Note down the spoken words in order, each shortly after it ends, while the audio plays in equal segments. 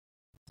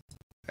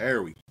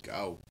There we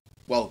go.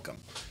 Welcome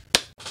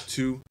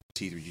to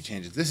T3G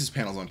Tangents. This is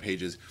Panels on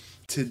Pages.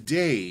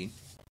 Today,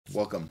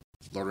 welcome,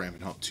 Lord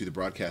Rampant Hump, to the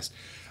broadcast.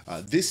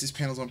 This is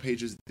Panels on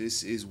Pages.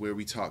 This is where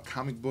we talk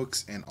comic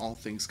books and all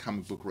things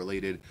comic book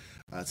related.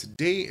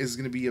 Today is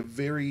going to be a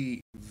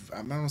very,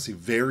 I'm not going to say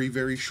very,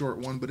 very short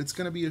one, but it's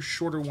going to be a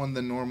shorter one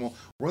than normal.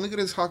 We're only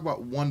going to talk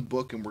about one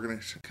book, and we're going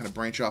to kind of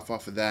branch off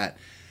of that.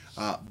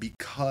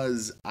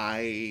 Because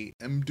I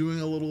am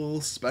doing a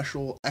little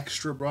special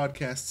extra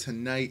broadcast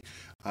tonight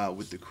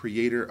with the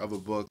creator of a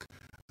book.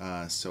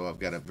 So I've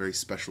got a very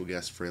special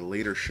guest for a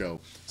later show.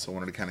 So I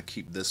wanted to kind of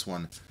keep this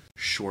one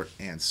short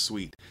and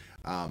sweet.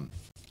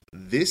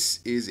 This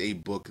is a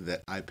book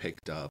that I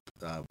picked up.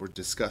 We're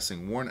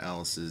discussing Warren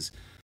Ellis's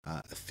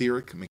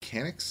Aetheric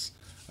Mechanics.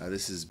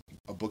 This is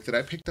a book that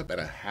I picked up at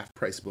a Half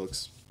Price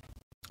Books,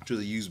 which is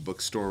a used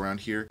bookstore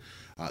around here.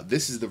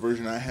 This is the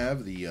version I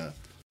have, the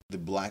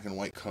black and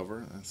white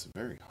cover. That's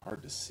very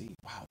hard to see.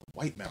 Wow, the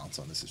white balance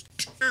on this is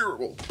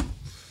terrible.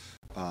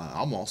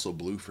 I'm also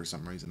blue for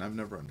some reason. I've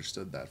never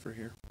understood that for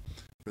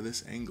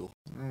this angle.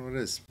 I don't know what it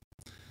is.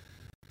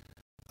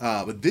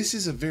 But this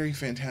is a very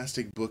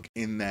fantastic book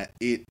in that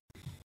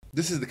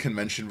this is the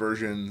convention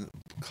version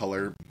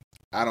color.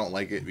 I don't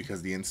like it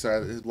because the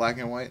inside is black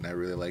and white, and I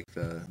really like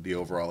the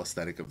overall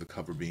aesthetic of the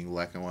cover being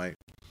black and white.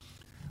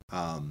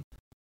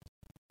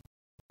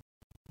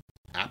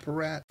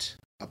 Apparat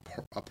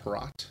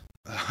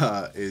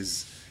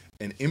is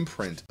an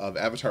imprint of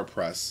Avatar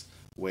Press,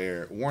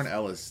 where Warren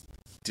Ellis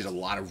did a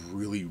lot of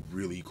really,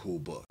 really cool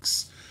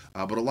books.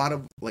 But a lot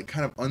of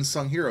kind of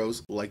unsung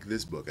heroes like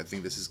this book. I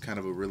think this is kind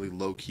of a really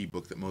low-key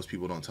book that most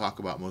people don't talk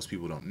about, most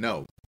people don't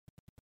know.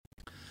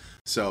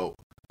 So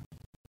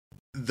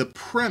the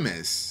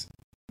premise,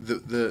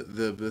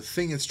 the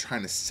thing it's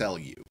trying to sell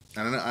you,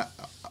 and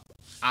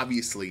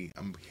obviously,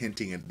 I'm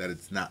hinting at that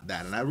it's not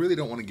that, and I really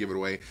don't want to give it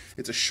away.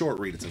 It's a short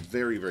read. It's a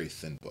very, very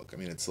thin book. I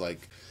mean, it's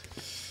like,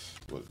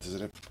 what, does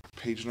it have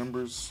page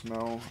numbers?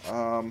 No.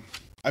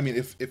 I mean,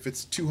 if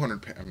it's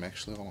 200, I'm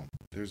actually, hold on.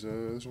 There's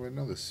a way to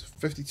know this.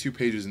 52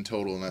 pages in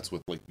total, and that's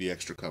with the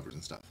extra covers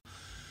and stuff.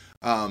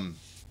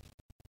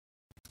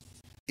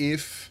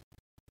 If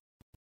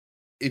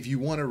you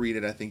want to read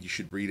it, I think you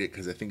should read it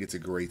because I think it's a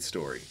great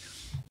story.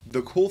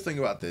 The cool thing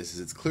about this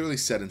is it's clearly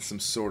set in some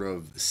sort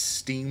of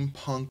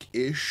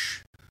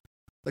steampunk-ish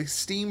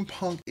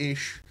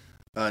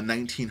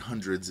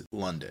 1900s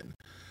London.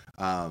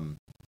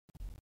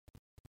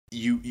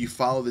 You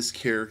follow this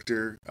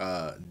character,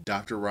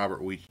 Dr.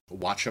 Robert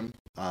Watcham.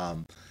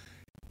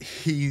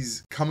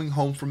 He's coming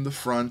home from the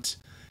front.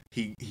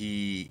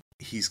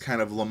 He's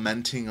kind of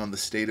lamenting on the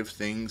state of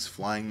things,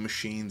 flying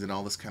machines and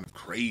all this kind of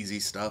crazy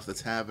stuff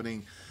that's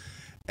happening.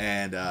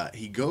 And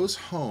he goes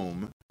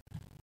home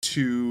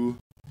to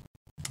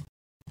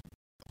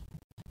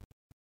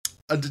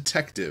a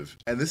detective.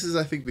 And this is,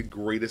 I think, the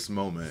greatest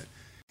moment.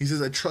 He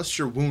says, "I trust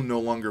your wound no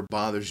longer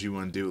bothers you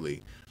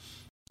unduly."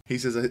 He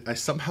says, I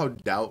somehow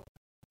doubt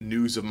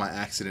news of my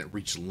accident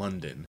reached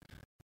London.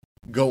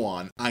 Go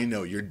on, I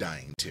know you're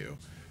dying too.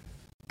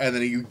 And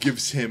then he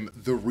gives him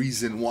the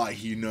reason why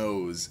he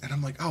knows. And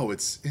I'm like, oh,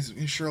 it's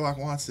Sherlock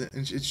Watson.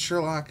 And it's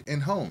Sherlock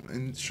and Holmes.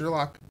 And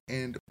Sherlock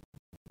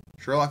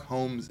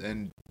Holmes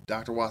and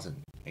Dr.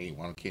 Watson. Hey,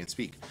 one can't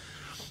speak.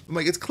 I'm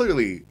like, it's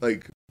clearly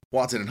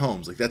Watson and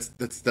Holmes.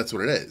 That's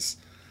what it is.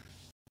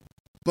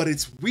 But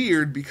it's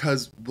weird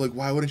because,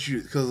 why wouldn't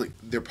you? Because,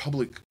 they're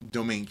public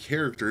domain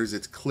characters.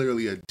 It's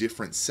clearly a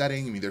different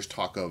setting. I mean, there's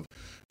talk of,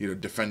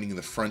 defending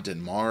the front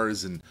in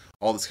Mars and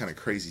all this kind of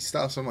crazy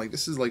stuff. So I'm like,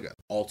 this is an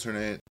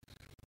alternate,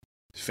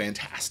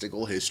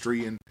 fantastical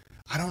history. And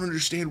I don't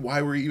understand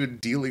why we're even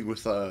dealing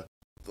with,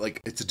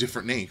 it's a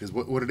different name. Because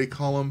what do they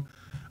call him?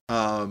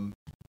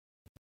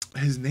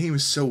 His name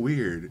is so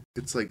weird.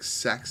 It's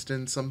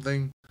Saxton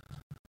something.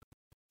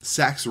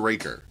 Sax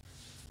Raker.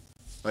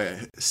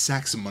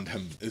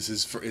 Saxmundham is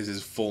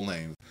his full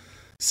name.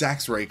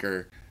 Sax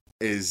Raker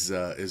is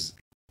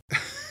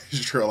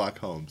Sherlock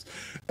Holmes,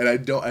 and I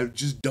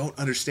just don't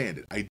understand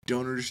it. I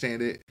don't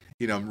understand it.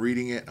 I'm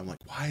reading it. I'm like,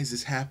 why is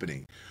this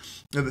happening?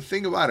 Now the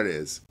thing about it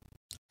is,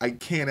 I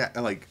can't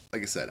like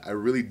I said, I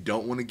really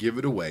don't want to give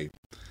it away.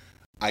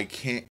 I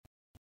can't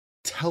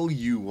tell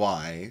you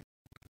why,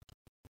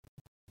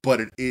 but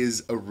it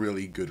is a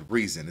really good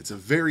reason. It's a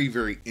very,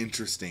 very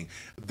interesting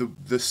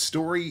the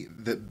story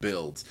that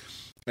builds.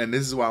 And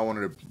this is why I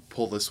wanted to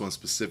pull this one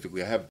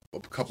specifically. I have a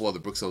couple other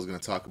books I was going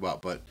to talk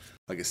about, but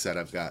like I said,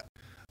 I've got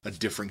a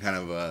different kind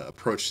of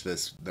approach to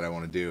this that I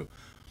want to do.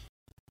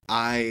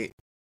 I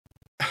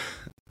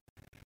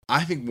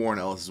think Warren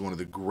Ellis is one of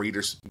the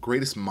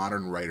greatest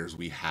modern writers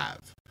we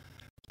have.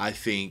 I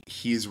think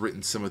he's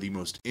written some of the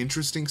most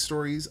interesting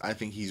stories. I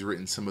think he's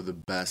written some of the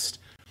best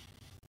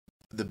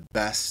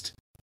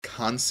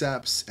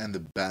concepts and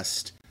the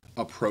best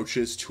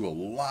approaches to a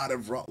lot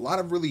of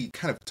really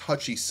kind of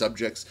touchy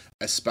subjects,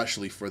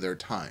 especially for their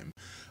time.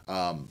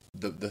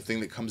 The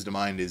thing that comes to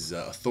mind is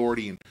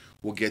authority, and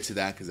we'll get to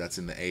that because that's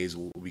in the A's.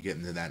 We'll be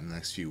getting to that in the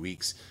next few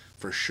weeks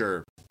for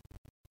sure.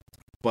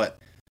 But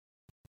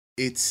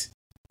it's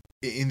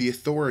in the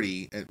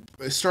Authority,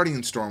 starting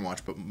in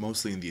Stormwatch, but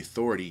mostly in the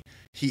Authority,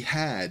 he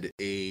had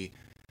a.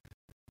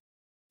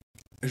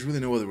 There's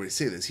really no other way to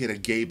say this. He had a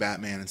gay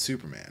Batman and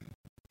Superman,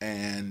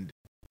 and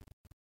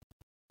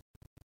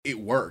it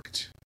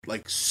worked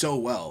like so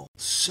well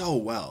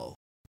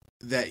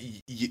that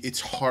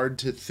it's hard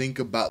to think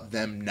about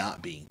them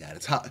not being that.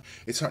 It's hard.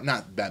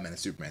 Not Batman and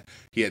Superman.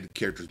 He had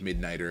characters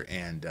Midnighter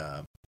and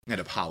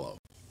Apollo,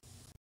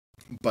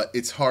 but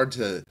it's hard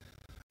to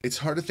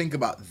think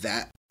about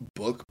that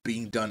book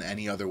being done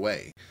any other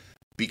way,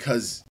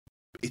 because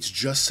it's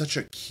just such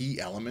a key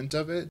element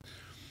of it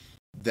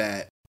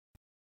that.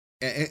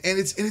 And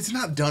it's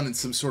not done in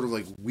some sort of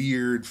like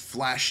weird,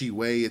 flashy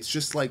way. It's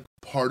just like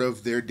part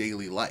of their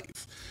daily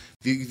life.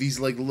 These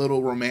like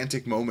little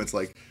romantic moments,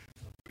 like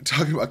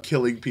talking about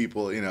killing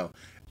people,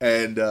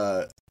 and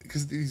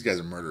because these guys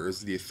are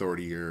murderers. The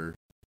Authority are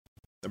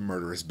the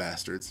murderous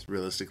bastards,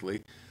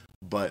 realistically.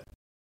 But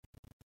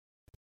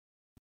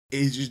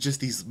it's just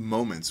these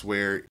moments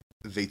where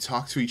they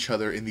talk to each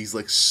other in these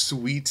like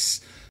sweet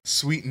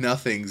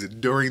nothings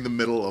during the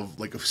middle of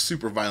like a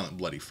super violent,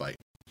 bloody fight.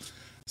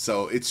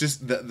 So it's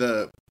just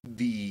the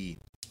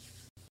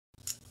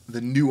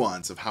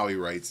nuance of how he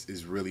writes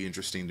is really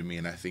interesting to me,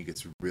 and I think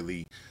it's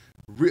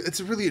it's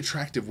a really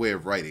attractive way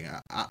of writing.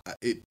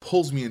 It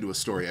pulls me into a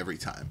story every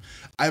time.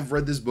 I've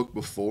read this book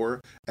before,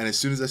 and as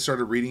soon as I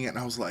started reading it, and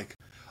I was like,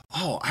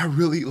 oh, I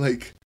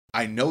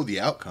know the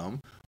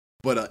outcome,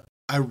 but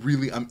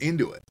I'm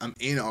into it. I'm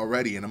in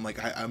already, and I'm like,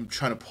 I'm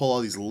trying to pull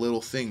all these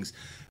little things.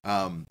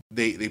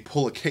 They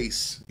pull a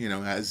case,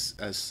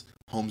 as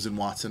Holmes and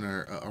Watson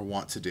are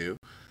wont to do.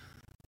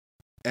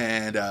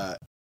 And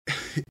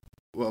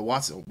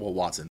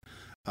Watson.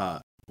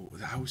 I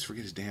always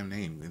forget his damn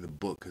name in the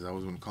book because I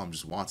always want to call him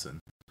just Watson.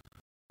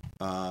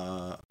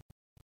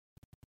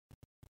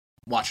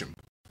 Watch him,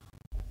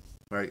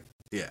 right?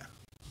 Yeah.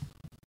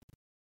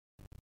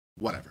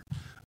 Whatever.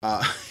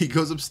 He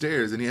goes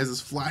upstairs and he has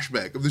this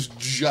flashback of this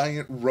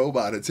giant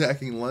robot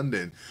attacking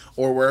London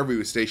or wherever he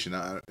was stationed.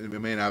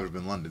 It may not have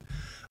been London.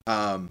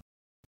 And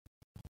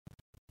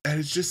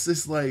it's just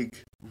this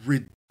like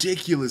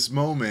ridiculous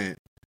moment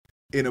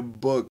in a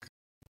book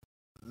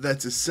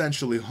that's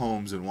essentially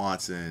Holmes and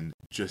Watson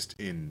just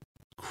in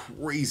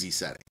crazy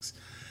settings.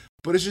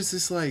 But it's just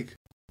this like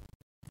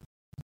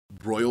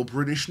Royal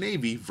British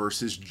Navy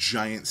versus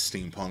giant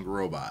steampunk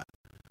robot.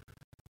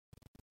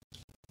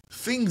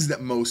 Things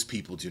that most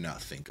people do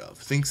not think of.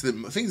 Things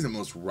that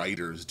most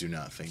writers do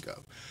not think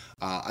of.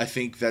 I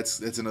think that's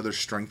another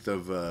strength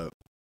of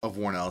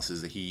Warren Ellis,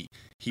 is that he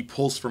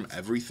pulls from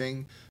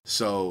everything.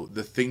 So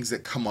the things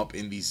that come up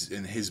in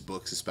his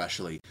books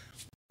especially,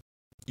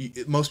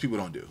 most people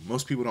don't do.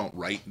 Most people don't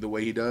write the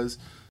way he does.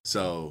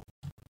 So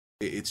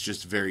it's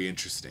just very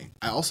interesting.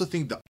 I also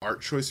think the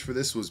art choice for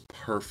this was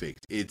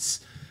perfect. It's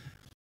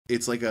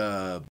like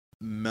a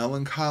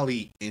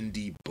melancholy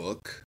indie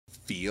book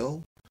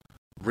feel,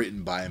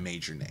 written by a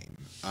major name.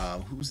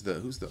 Who's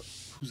the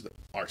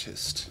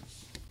artist?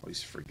 I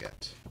always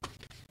forget.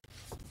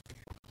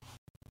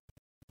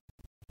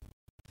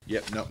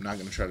 Yep, nope, not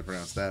gonna try to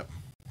pronounce that.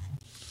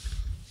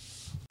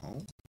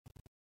 Oh,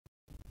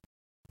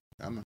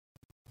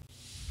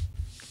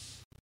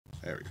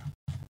 there we go.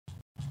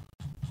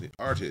 The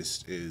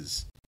artist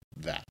is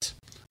that.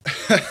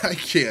 I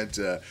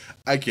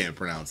can't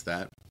pronounce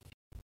that.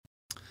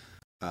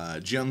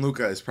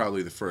 Gianluca is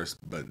probably the first,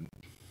 but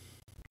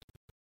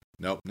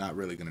nope, not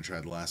really gonna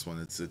try the last one.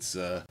 It's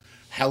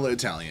hella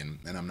Italian,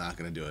 and I'm not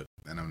gonna do it,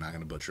 and I'm not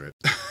gonna butcher it.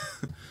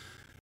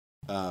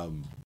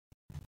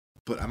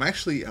 But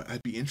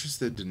I'd be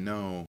interested to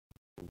know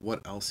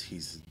what else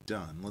he's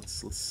done. Let's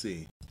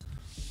see.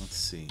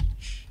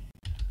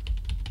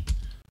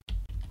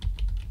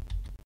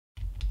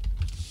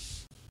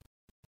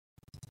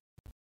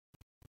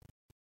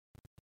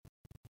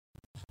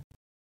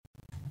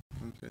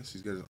 Okay, so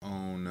he's got his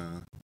own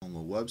on the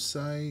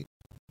website.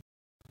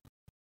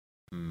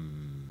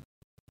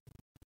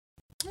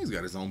 He's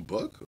got his own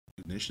book,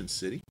 Ignition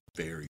City.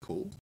 Very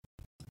cool.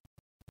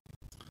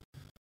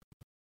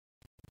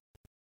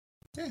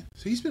 Yeah,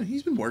 so he's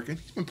been working.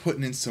 He's been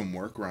putting in some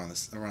work around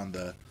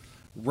the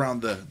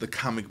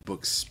comic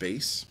book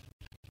space.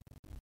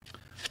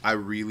 I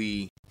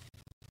really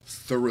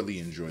thoroughly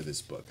enjoy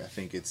this book. I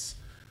think it's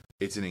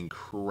an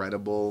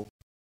incredible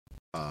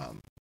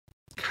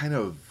kind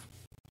of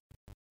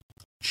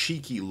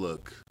cheeky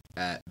look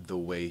at the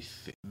way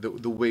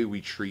the way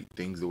we treat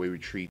things, the way we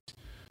treat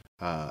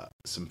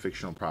some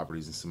fictional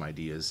properties and some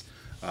ideas.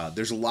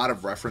 There's a lot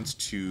of reference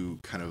to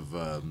kind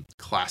of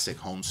classic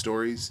Holmes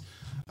stories.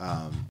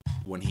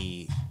 When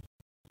he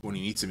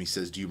meets him, he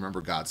says, "Do you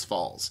remember God's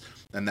Falls?"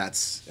 And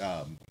that's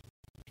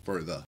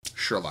for the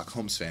Sherlock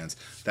Holmes fans.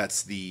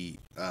 That's the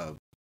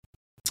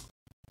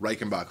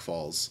Reichenbach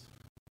Falls.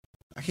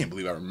 I can't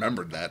believe I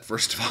remembered that.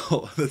 First of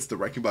all, that's the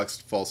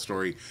Reichenbach Falls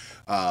story.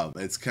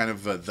 It's kind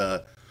of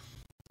I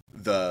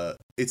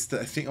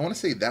think I want to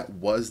say that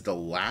was the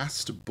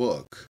last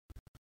book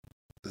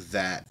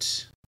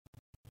that,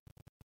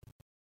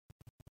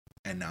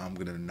 and now I'm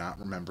gonna not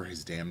remember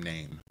his damn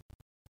name.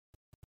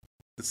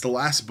 It's the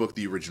last book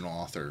the original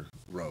author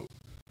wrote.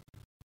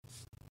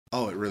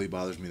 Oh, it really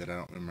bothers me that I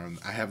don't remember.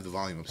 I have the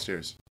volume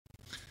upstairs.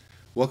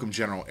 Welcome,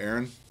 General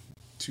Aaron,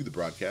 to the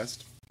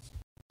broadcast.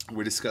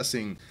 We're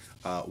discussing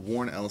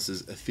Warren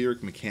Ellis's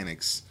Aetheric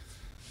Mechanics.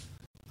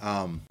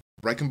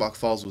 Reichenbach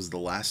Falls was the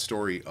last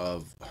story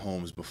of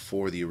Holmes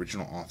before the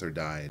original author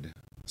died.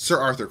 Sir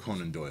Arthur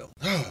Conan Doyle.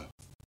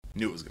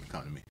 Knew it was going to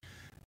come to me.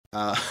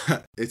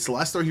 It's the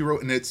last story he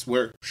wrote, and it's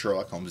where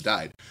Sherlock Holmes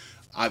died.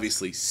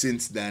 Obviously,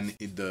 since then,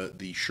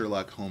 the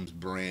Sherlock Holmes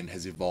brand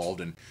has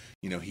evolved, and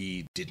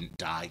he didn't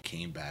die,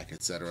 came back,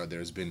 etc.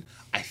 There's been,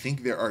 I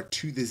think, there are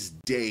to this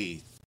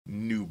day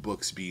new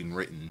books being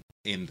written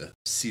in the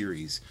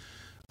series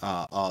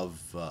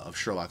of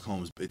Sherlock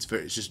Holmes.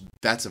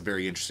 That's a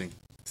very interesting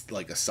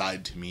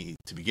aside to me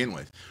to begin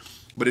with.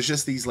 But it's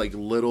just these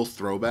little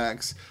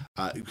throwbacks,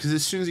 because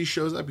as soon as he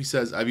shows up, he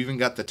says, "I've even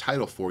got the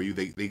title for you."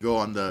 They go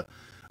on the,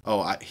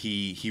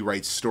 he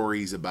writes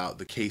stories about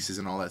the cases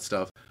and all that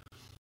stuff.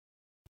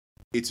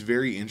 It's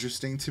very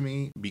interesting to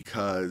me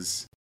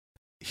because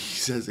he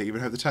says, "They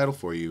even have the title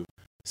for you,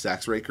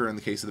 Sax Raker and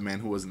the Case of the Man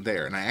Who Wasn't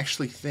There." And I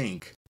actually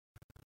think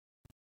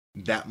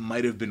that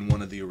might have been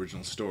one of the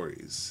original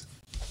stories.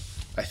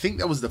 I think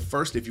that was the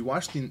first. If you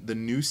watch the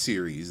new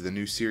series with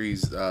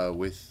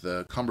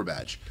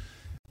Cumberbatch,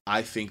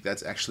 I think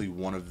that's actually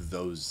one of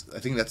those. I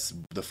think that's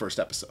the first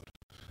episode.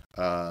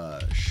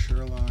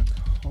 Sherlock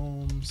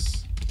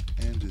Holmes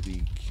and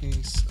the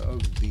Case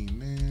of the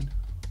Man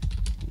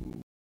Who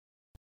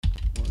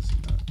Was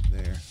Not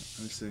There. Let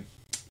me see.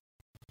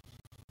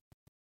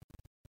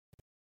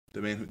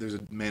 There's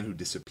a man who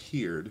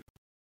disappeared.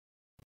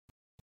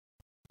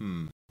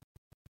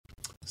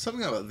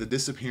 Something about the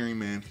disappearing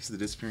man. Is the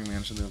disappearing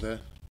man something like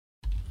that?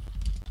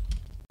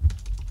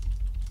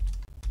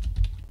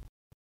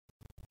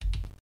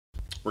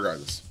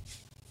 Regardless.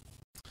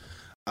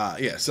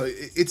 Yeah, so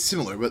it's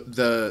similar,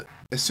 but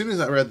as soon as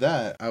I read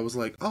that, I was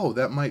like, oh,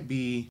 that might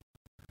be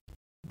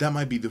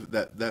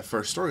that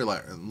first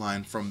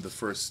storyline from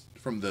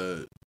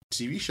the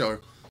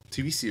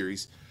TV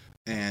series,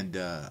 and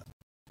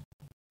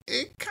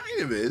it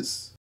kind of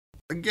is.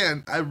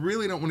 Again, I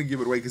really don't want to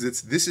give it away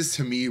because this is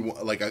to me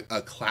like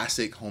a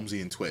classic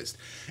Holmesian twist.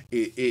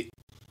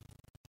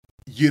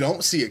 You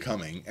don't see it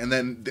coming, and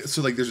then there's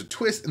a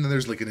twist, and then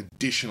there's an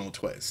additional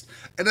twist,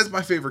 and that's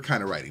my favorite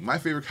kind of writing. My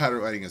favorite kind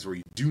of writing is where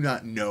you do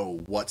not know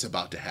what's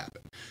about to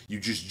happen. You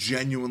just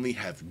genuinely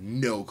have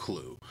no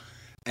clue,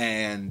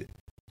 and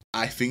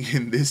I think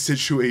in this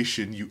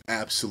situation you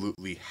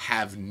absolutely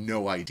have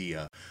no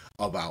idea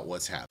about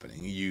what's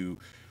happening. You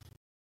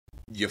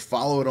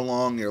follow it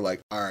along, you're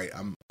like, all right,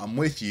 I'm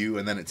with you,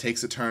 and then it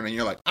takes a turn, and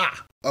you're like,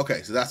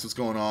 okay, so that's what's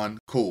going on,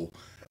 cool.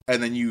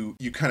 And then you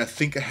kind of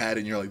think ahead,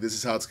 and you're like, this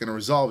is how it's going to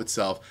resolve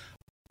itself,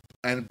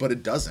 but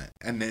it doesn't,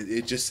 and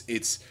it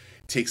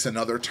takes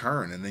another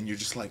turn, and then you're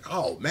just like,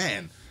 oh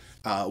man.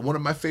 One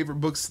of my favorite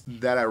books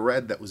that I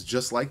read that was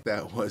just like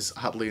that was,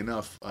 oddly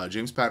enough,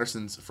 James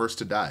Patterson's First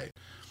to Die,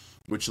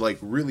 which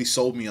really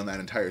sold me on that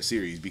entire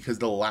series, because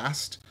the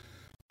last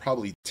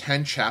probably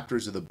 10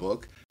 chapters of the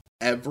book,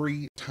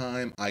 every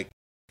time I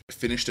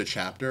finished a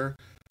chapter,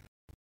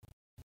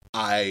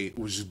 I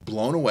was just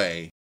blown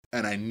away,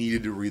 and I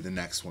needed to read the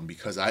next one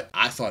because I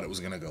thought it was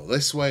going to go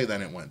this way,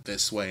 then it went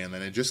this way, and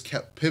then it just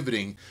kept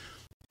pivoting,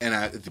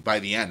 and by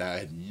the end, I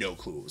had no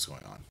clue what was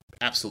going on.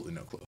 Absolutely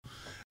no clue.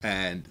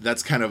 And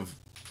that's kind of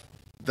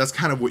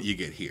what you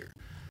get here.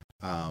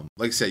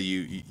 Like I said,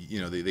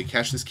 they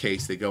catch this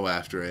case, they go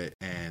after it,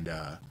 and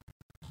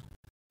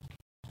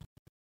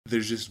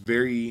there's just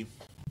very...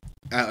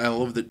 I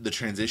love the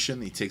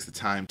transition. He takes the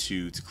time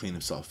to clean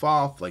himself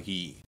off.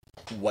 He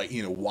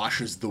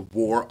washes the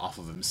war off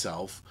of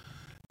himself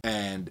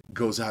and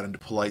goes out into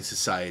polite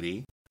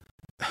society.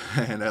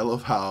 And I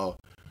love how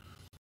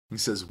he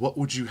says, "What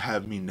would you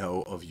have me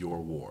know of your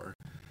war?"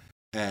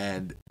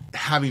 And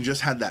having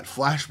just had that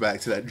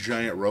flashback to that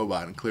giant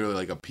robot and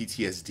clearly a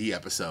PTSD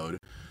episode,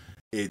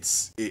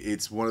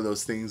 it's one of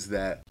those things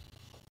that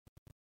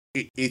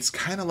it's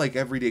kind of like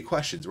everyday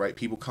questions, right?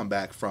 People come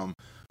back from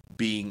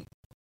being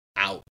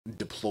out,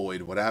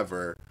 deployed,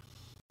 whatever,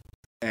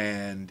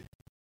 and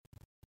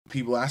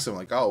people ask them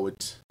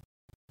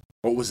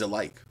what was it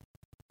like?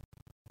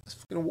 It's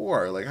fucking a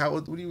war.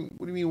 What do you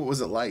mean, what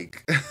was it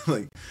like?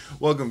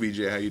 Welcome,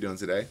 BJ. How you doing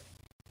today?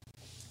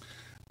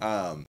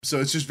 So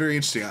it's just very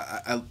interesting.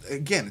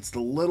 Again, it's the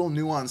little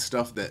nuanced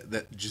stuff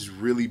that just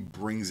really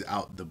brings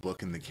out the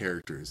book and the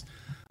characters.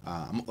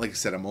 Like I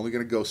said, I'm only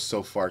gonna go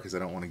so far because I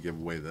don't want to give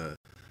away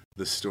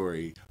the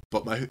story.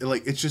 But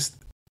it's just,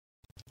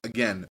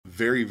 again,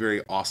 very,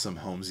 very awesome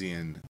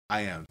Holmesian.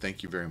 I am.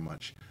 Thank you very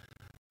much.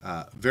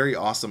 Very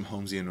awesome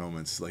Holmesian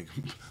moments.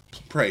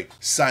 Pray,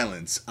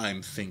 silence,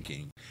 I'm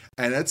thinking.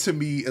 And that to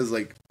me is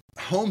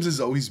Holmes has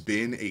always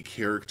been a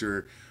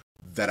character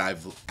that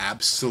I've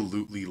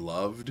absolutely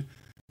loved,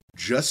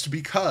 just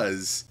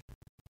because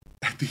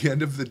at the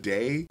end of the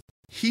day,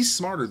 he's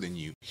smarter than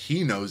you.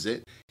 He knows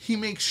it. He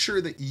makes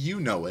sure that you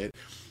know it.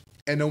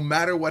 And no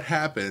matter what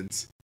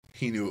happens,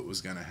 he knew it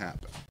was going to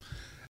happen.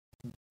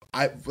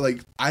 I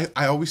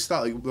always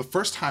thought, like, the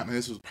first time, and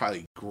this was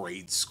probably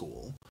grade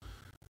school,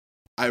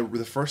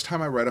 the first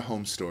time I read a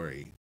Holmes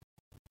story,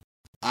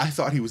 I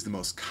thought he was the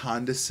most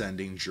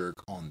condescending jerk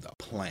on the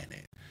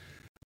planet.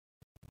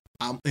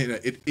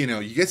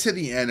 You get to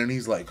the end and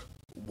he's like,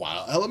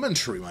 "Wow,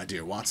 elementary, my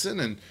dear Watson,"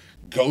 and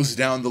goes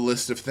down the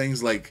list of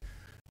things like,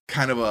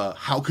 kind of a,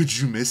 "How could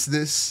you miss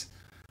this?"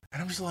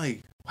 And I was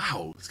like,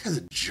 "Wow, this guy's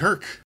a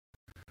jerk."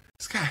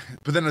 This guy,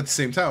 but then at the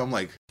same time, I'm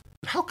like,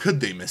 "How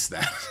could they miss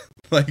that?"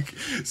 Like,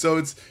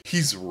 so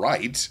he's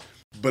right,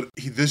 but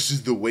this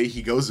is the way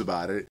he goes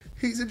about it.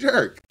 He's a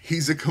jerk.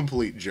 He's a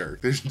complete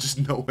jerk. There's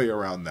just no way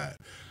around that.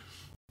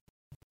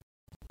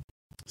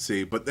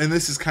 See, and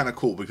this is kind of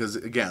cool because,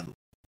 again,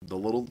 the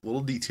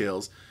little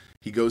details.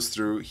 He goes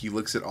through, he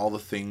looks at all the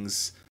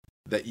things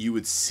that you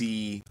would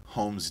see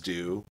Holmes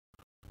do.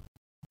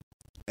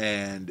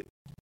 And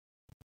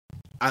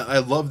I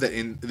love that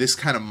in this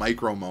kind of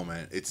micro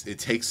moment, it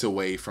takes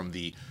away from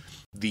the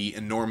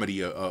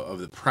enormity of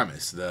the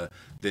premise,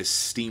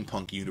 this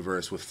steampunk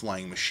universe with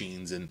flying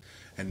machines and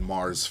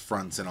Mars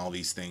fronts and all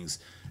these things.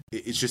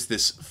 It's just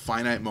this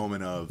finite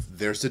moment of,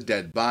 there's a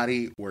dead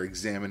body, we're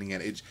examining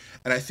it.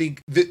 And I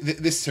think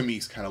this to me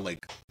is kind of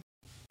like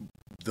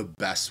the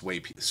best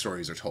way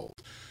stories are told.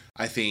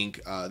 I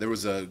think there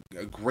was a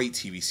great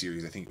TV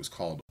series, I think it was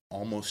called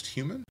Almost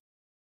Human.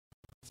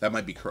 That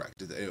might be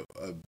correct. It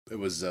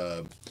was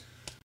the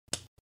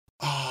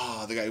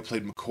guy who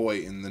played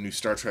McCoy in the new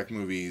Star Trek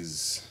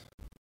movies.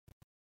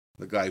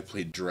 The guy who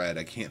played Dredd.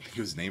 I can't think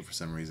of his name for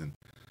some reason.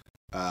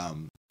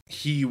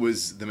 He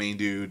was the main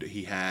dude.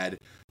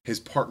 His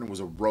partner was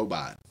a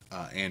robot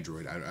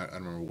android. I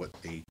don't remember what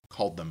they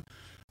called them.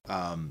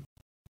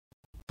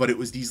 But it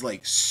was these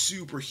like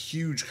super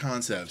huge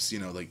concepts,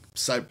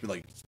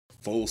 like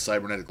full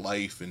cybernetic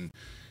life and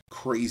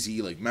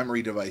crazy like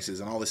memory devices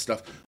and all this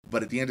stuff.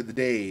 But at the end of the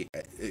day,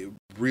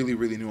 really,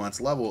 really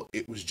nuanced level,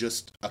 it was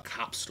just a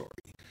cop story.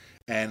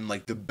 And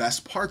like the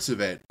best parts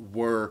of it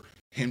were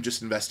him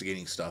just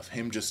investigating stuff,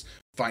 him just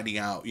finding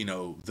out,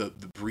 the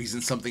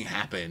reason something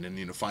happened,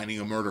 and finding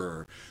a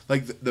murderer.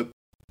 Like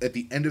at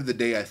the end of the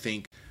day, I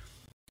think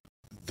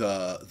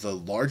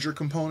the larger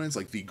components,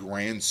 like the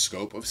grand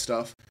scope of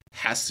stuff,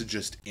 has to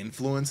just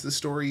influence the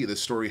story. The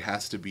story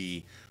has to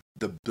be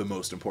the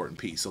most important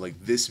piece. So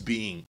like this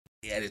being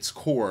at its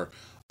core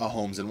a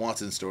Holmes and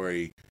Watson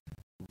story,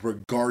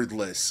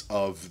 regardless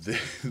of the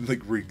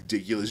like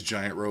ridiculous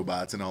giant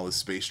robots and all this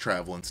space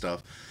travel and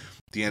stuff,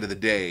 at the end of the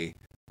day,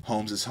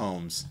 Holmes is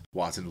Holmes,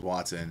 Watson is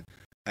Watson,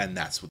 and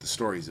that's what the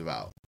story's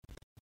about.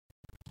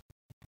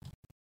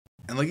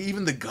 And like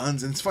even the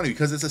guns, and it's funny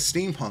because it's a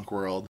steampunk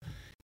world,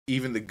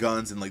 even the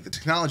guns and like the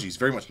technology is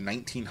very much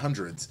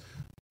 1900s,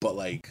 but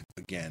like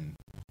again,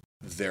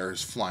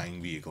 there's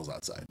flying vehicles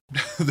outside.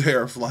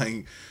 There are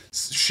flying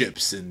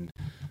ships, and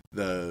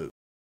I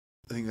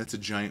think that's a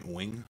giant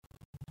wing.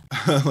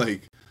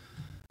 Like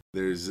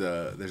there's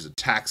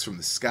attacks from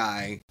the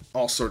sky,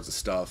 all sorts of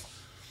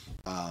stuff.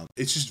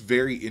 It's just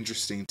very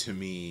interesting to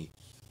me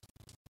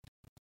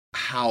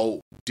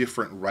how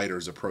different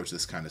writers approach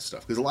this kind of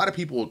stuff, because a lot of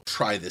people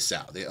try this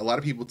out. A lot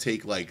of people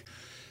take like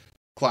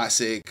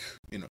classic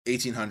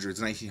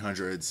 1800s,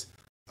 1900s,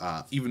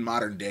 even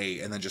modern day,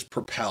 and then just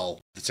propel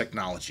the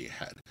technology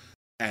ahead.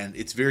 And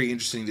it's very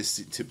interesting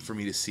for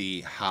me to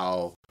see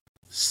how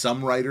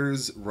some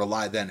writers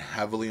rely then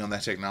heavily on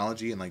that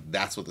technology, and like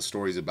that's what the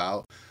story's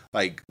about.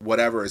 Like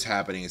whatever is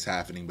happening,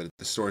 but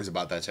the story's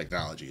about that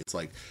technology. It's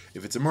like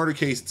if it's a murder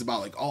case, it's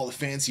about like all the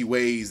fancy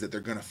ways that they're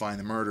gonna find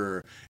the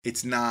murderer.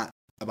 It's not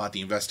about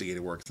the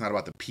investigative work. It's not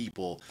about the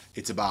people.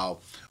 It's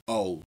about,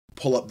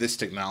 pull up this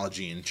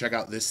technology and check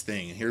out this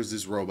thing, and here's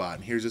this robot,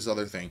 and here's this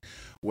other thing.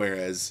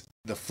 Whereas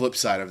the flip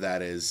side of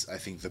that is, I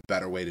think the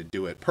better way to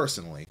do it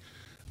personally,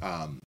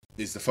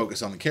 is to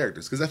focus on the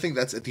characters. Because I think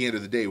that's, at the end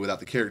of the day, without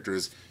the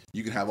characters,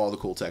 you can have all the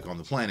cool tech on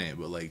the planet,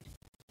 but like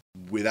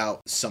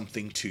without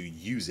something to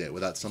use it,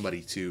 without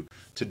somebody to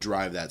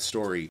drive that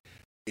story,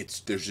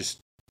 there's just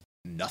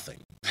nothing.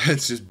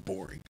 It's just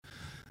boring.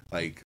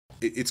 Like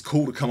it's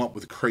cool to come up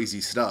with crazy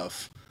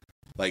stuff.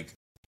 Like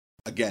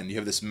again, you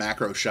have this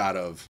macro shot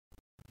of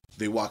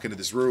they walk into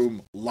this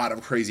room, a lot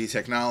of crazy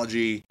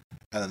technology,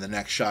 and then the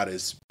next shot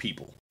is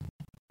people.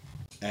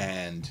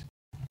 And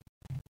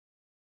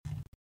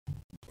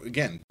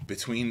again,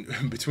 between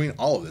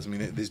all of this, I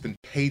mean, there's been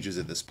pages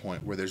at this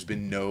point where there's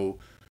been no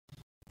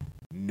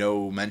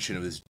mention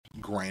of this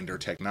grander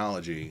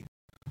technology.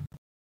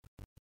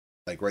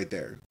 Like right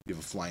there, you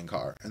have a flying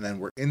car, and then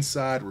we're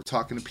inside, we're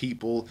talking to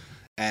people,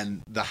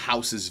 and the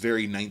house is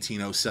very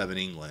 1907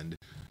 England.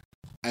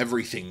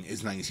 Everything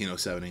is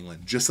 1907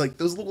 England, just like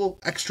those little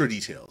extra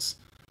details,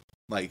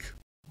 like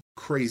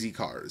crazy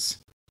cars,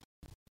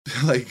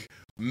 like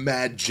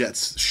mad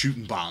jets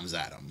shooting bombs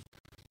at them.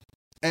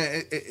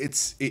 And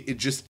it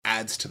just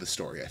adds to the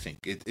story. I think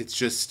it's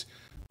just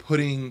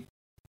putting.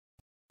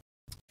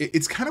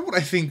 It's kind of what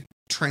I think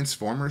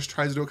Transformers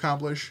tries to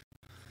accomplish.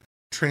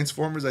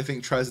 Transformers, I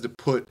think, tries to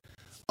put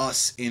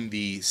us in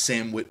the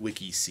Sam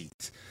Witwicky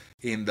seat,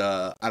 in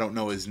the, I don't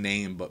know his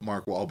name, but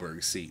Mark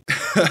Wahlberg seat.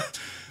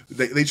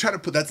 they try to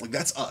put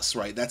that's us,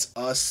 right? That's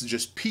us,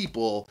 just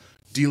people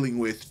dealing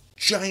with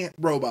giant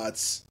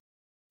robots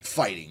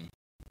fighting,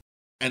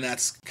 and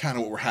that's kind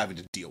of what we're having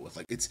to deal with.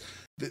 Like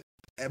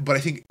but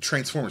I think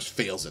Transformers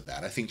fails at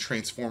that. I think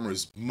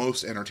Transformers'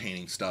 most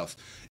entertaining stuff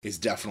is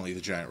definitely the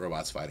giant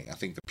robots fighting. I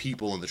think the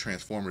people in the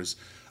Transformers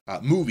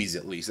movies,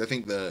 at least, I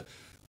think the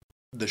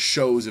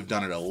shows have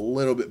done it a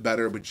little bit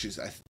better,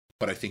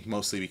 but I think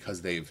mostly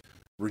because they've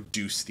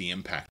reduced the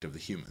impact of the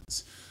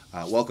humans.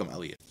 Welcome,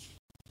 Elliot.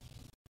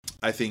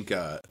 I think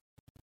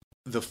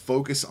the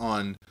focus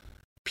on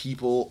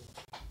people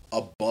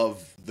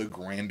above the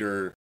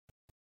grander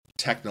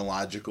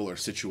technological or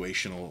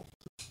situational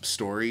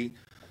story,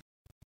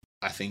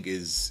 I think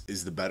is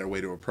the better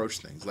way to approach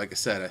things. Like I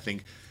said, I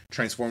think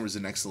Transformers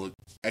is an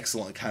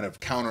excellent kind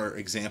of counter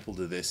example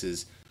to this.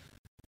 Is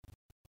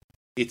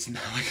it's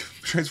not like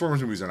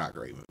Transformers movies are not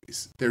great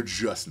movies. They're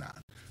just not.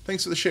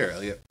 Thanks for the share,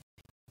 Elliot.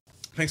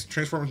 Thanks.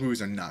 Transformers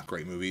movies are not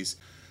great movies.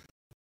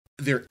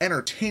 They're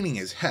entertaining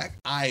as heck.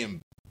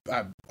 I'm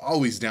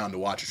always down to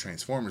watch a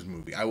Transformers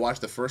movie. I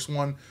watched the first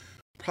one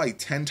probably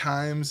 10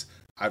 times.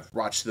 I've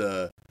watched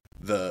the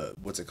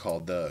what's it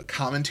called? The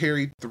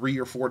commentary 3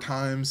 or 4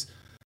 times.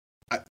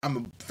 I'm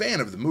a fan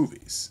of the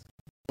movies,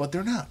 but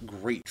they're not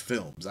great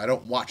films. I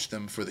don't watch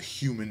them for the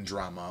human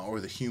drama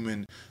or the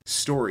human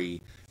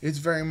story. It's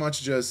very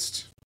much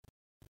just,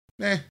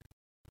 let's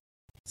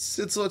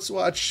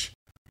watch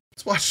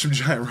some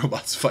giant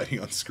robots fighting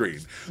on screen.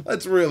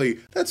 That's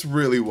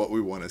really what we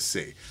want to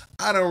see.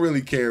 I don't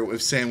really care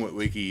if Sam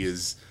Witwicky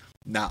is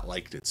not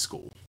liked at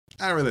school.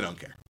 I really don't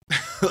care.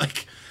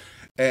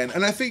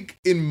 And I think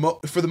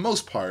for the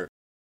most part,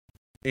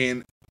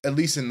 at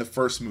least in the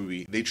first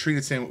movie, they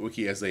treated Sam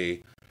Witwicky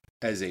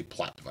as a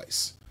plot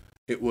device.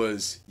 It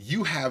was,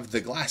 you have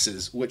the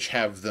glasses which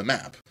have the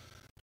map,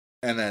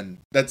 and then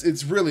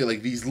it's really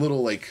like these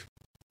little like.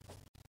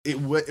 It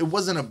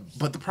wasn't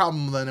but the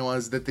problem then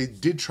was that they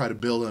did try to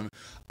build him.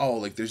 Oh,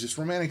 like there's this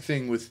romantic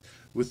thing with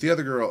the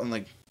other girl, and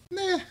like,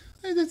 you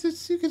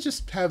can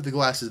just have the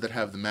glasses that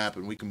have the map,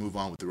 and we can move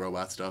on with the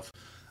robot stuff.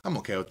 I'm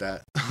okay with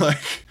that.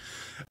 Like,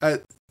 I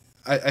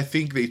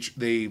think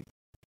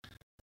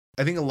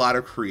I think a lot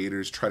of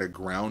creators try to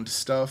ground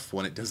stuff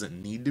when it doesn't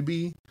need to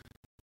be,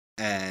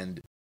 and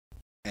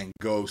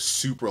go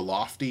super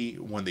lofty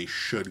when they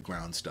should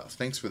ground stuff.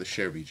 Thanks for the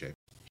share, VJ.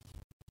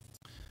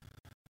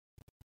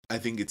 I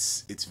think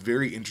it's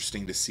very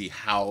interesting to see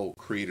how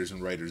creators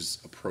and writers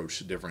approach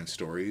different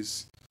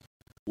stories.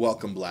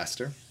 Welcome,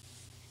 Blaster.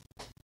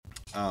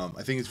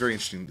 I think it's very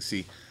interesting to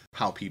see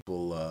how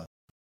people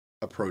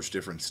approach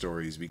different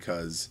stories,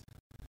 because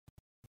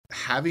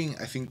having,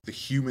 I think, the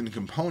human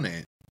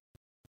component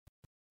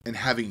and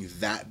having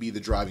that be the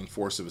driving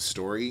force of a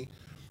story,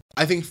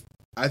 I think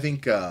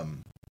a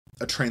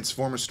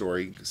Transformer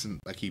story,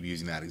 I keep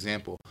using that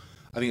example,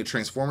 I think a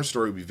Transformer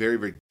story would be very,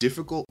 very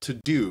difficult to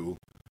do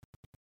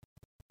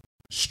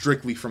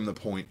strictly from the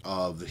point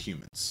of the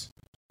humans.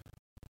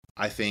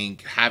 I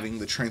think having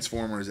the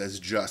Transformers as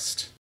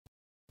just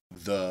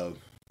the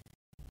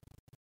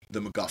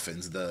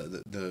MacGuffins,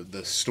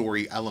 the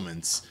story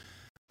elements,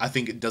 I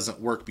think it doesn't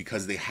work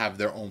because they have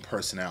their own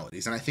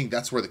personalities. And I think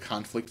that's where the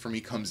conflict for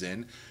me comes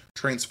in.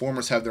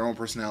 Transformers have their own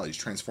personalities.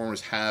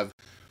 Transformers have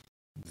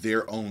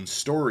their own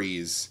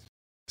stories.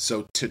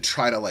 So to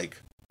try to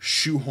like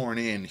shoehorn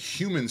in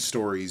human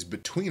stories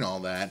between all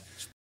that,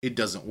 it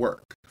doesn't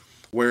work.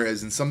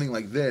 Whereas in something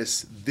like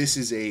this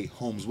is a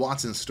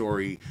Holmes-Watson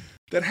story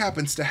that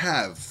happens to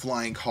have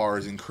flying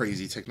cars and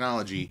crazy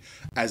technology,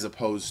 as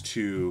opposed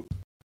to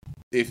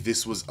if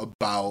this was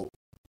about,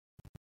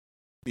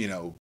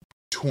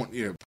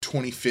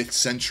 25th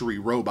century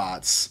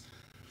robots,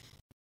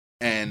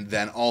 and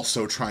then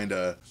also trying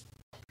to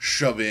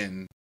shove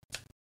in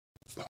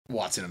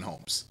Watson and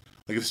Holmes.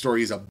 Like, if the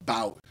story is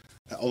about,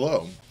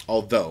 although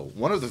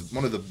one of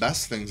the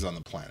best things on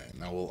the planet,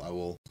 and I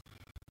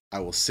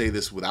will say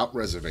this without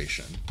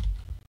reservation,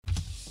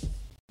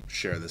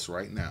 share this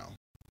right now.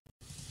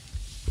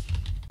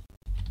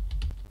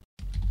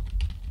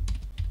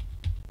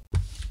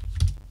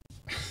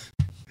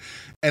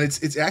 And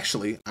it's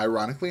actually,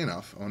 ironically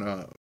enough, I'm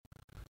gonna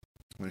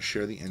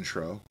share the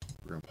intro.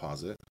 We're gonna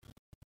pause it.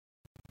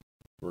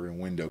 We're gonna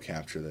window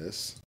capture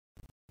this.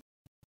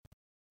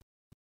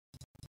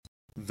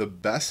 The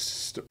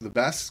best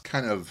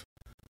kind of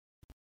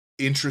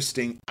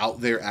interesting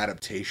out there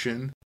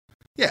adaptation.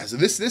 Yeah, so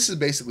this is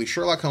basically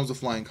Sherlock Holmes with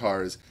flying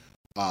cars,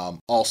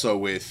 also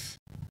with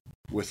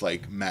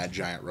like mad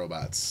giant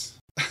robots.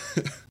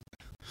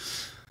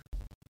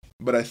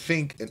 But I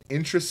think a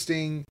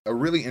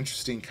really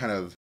interesting kind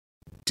of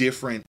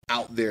different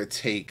out there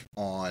take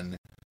on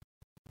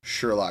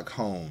Sherlock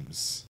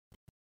Holmes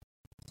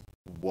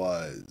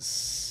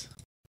was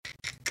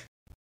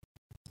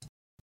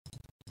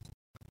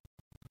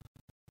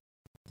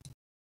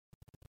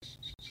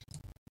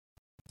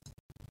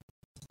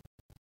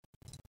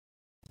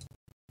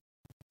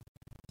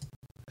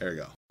there we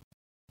go.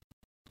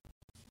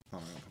 Oh, I'm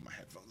gonna put my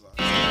headphones on.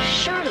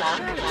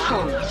 Sherlock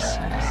Holmes.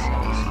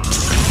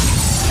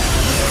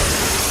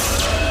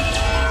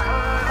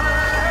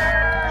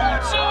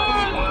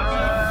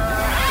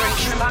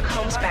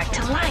 Back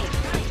to life.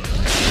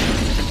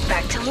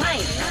 Back to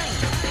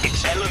life.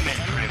 It's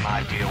elementary,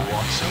 my dear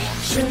Watson.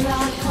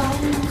 Sherlock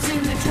Holmes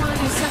in the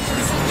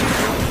 22nd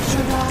century.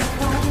 Sherlock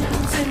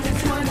Holmes in the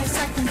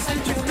 22nd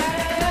century.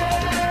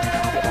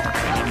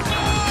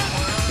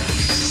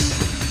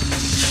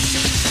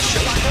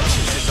 Sherlock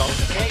Holmes is on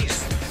the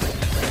case.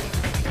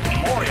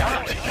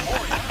 Moriarty.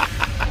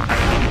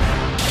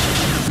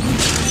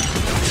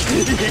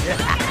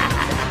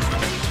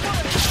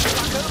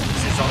 Sherlock Holmes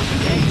is on the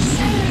case.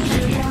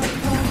 Sherlock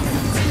Holmes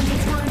in the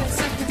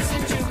 22nd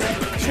century.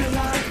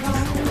 Sherlock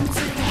Holmes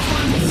in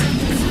the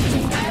 22nd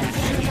century.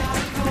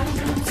 Sherlock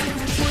Holmes in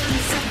the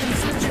 22nd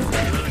century.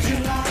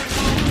 Sherlock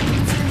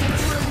Holmes in the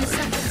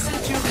 22nd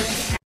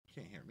century.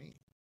 Can't hear me.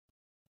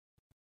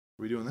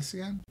 Are we doing this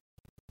again?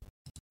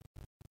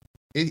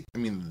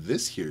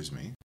 This hears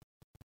me.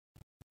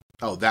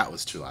 Oh, that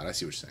was too loud. I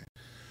see what you're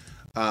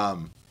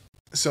saying.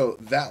 So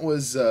that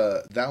was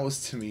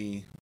to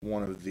me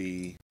one of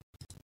the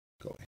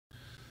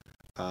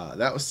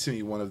that was to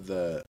me one of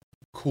the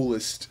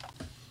coolest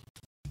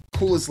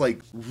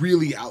like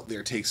really out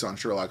there takes on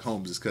Sherlock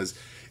Holmes, is because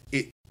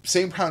it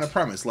same kind of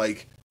premise,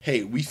 like,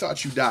 hey, we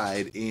thought you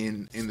died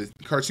in the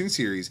cartoon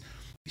series.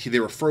 They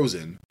were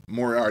frozen.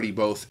 Moriarty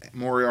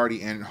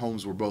and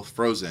Holmes were both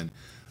frozen.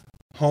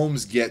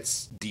 Holmes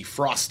gets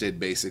defrosted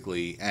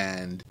basically,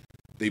 and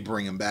they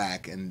bring him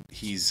back, and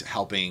he's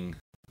helping.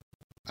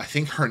 I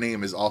think her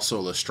name is also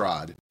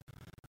Lestrade.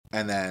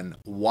 And then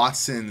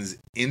Watson's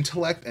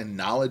intellect and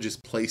knowledge is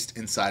placed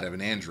inside of an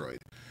android.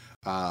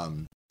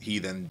 He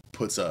then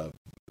puts a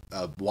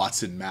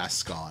Watson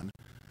mask on.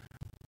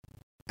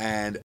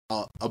 And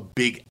a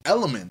big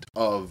element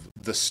of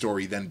the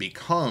story then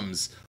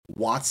becomes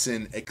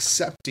Watson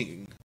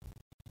accepting,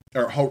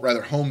 or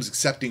rather Holmes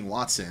accepting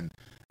Watson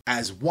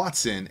as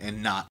Watson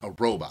and not a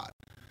robot.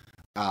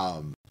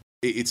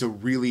 It's a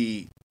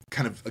really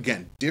kind of,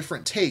 again,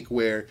 different take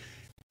where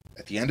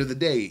at the end of the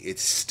day,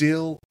 it's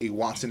still a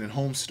Watson and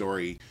Holmes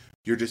story.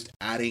 You're just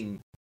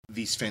adding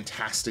these like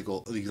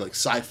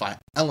sci-fi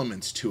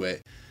elements to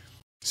it.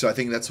 So I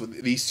think that's what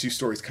these two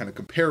stories kind of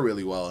compare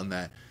really well, in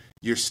that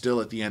you're still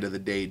at the end of the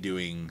day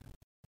doing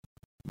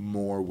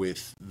more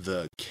with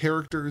the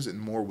characters and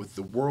more with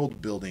the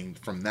world building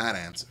from that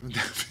answer.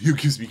 You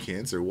gives me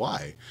cancer.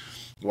 Why?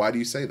 Why do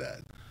you say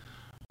that?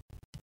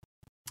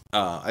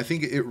 I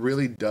think it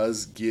really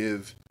does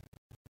give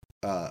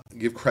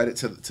credit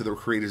to the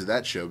creators of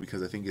that show,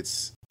 because I think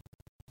it's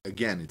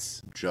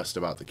just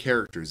about the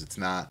characters. It's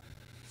not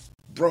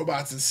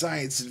robots and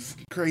science and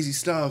crazy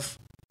stuff.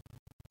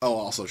 Oh,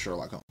 also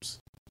Sherlock Holmes.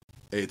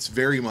 It's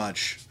very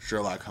much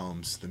Sherlock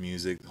Holmes, the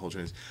music, the whole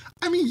trans.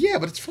 Yeah,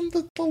 but it's from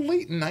the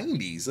late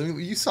 90s.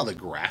 You saw the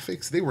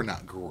graphics. They were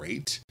not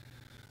great.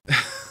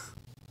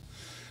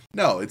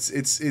 No, it's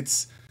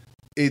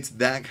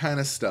that kind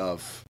of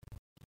stuff.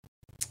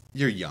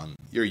 You're young.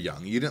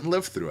 You didn't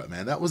live through it,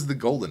 man. That was the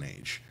golden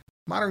age.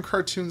 Modern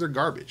cartoons are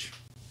garbage.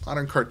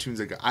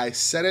 I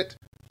said it.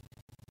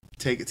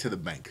 Take it to the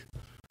bank.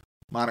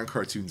 Modern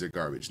cartoons are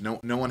garbage. No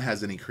one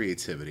has any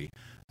creativity.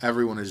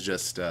 Everyone's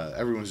just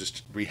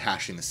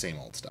rehashing the same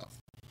old stuff.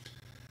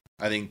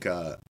 I think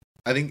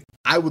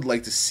I would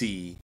like to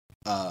see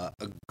a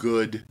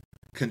good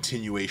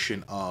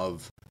continuation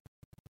of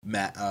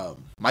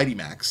Mighty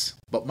Max,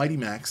 but Mighty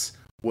Max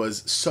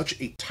was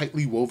such a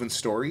tightly woven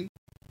story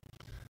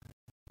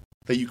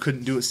that you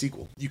couldn't do a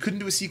sequel. You couldn't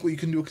do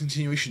a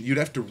continuation. You'd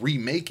have to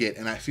remake it,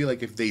 and I feel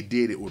like if they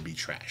did, it would be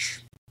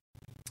trash.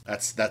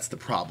 That's the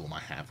problem I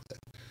have with it.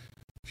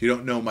 If you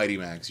don't know Mighty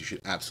Max, you should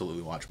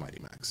absolutely watch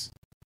Mighty Max.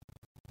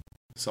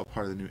 So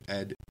part of the new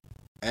Ed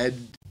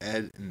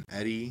and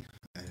Eddie,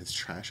 and it's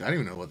trash. I don't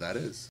even know what that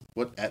is.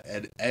 What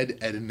Ed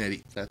and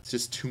Eddie? That's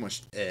just too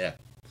much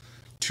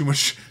too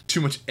much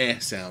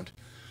sound.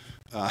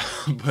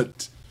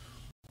 But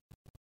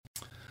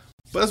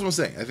that's what I'm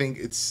saying. I think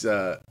it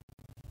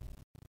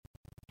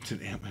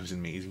was an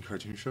amazing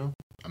cartoon show.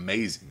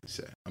 Amazing, you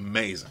said.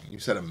 Amazing. You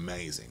said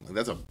amazing. Like,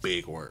 that's a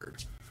big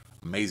word.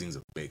 Amazing is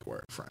a big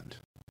word, friend.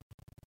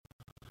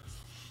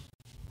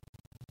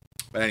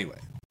 But anyway,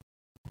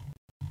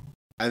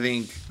 I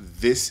think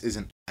this is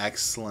an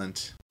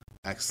excellent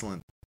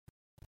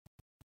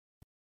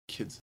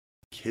Kids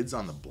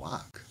on the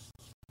Block.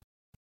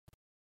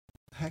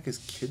 The heck is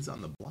Kids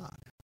on the Block?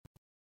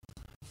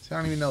 See, I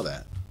don't even know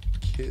that.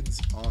 Kids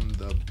on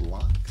the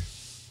Block?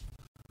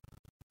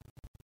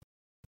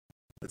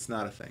 It's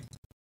not a thing.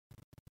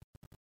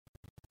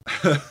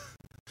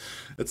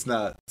 It's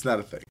not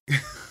a thing.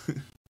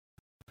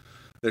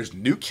 There's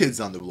New Kids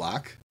on the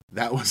Block.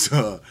 That was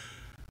a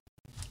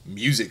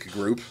music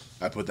group.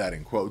 I put that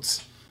in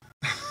quotes.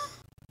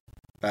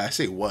 I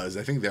say was.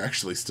 I think they're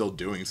actually still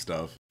doing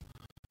stuff.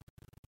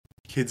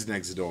 Kids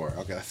Next Door.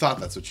 Okay, I thought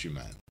that's what you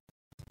meant.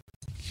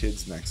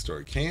 Kids Next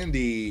Door.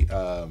 Candy's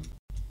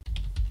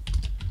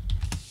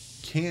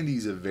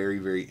a very,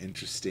 very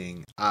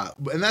interesting,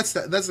 and that's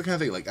the kind of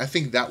thing. Like, I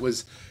think that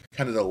was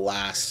kind of the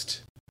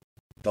last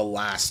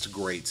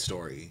great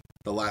story,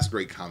 the last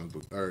great comic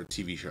book or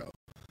TV show.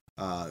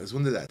 Is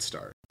when did that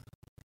start?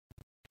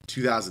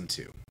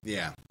 2002.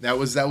 Yeah, That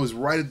was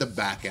right at the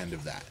back end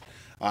of that.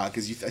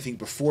 Because I think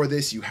before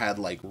this you had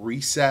like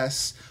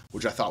Recess,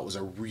 which I thought was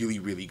a really,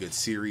 really good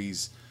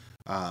series.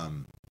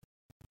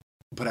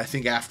 But I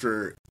think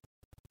after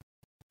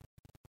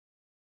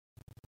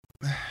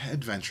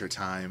Adventure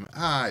Time,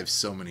 I have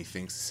so many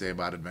things to say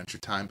about Adventure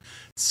Time.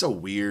 It's so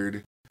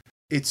weird.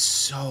 It's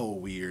so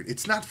weird.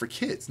 It's not for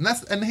kids, and that's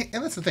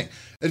the thing.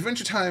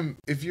 Adventure Time,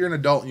 if you're an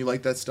adult and you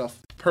like that stuff,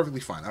 perfectly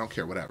fine. I don't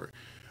care, whatever.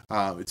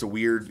 It's a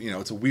weird,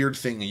 it's a weird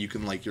thing, and you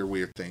can like your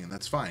weird thing, and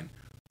that's fine.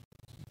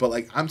 But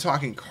like, I'm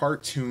talking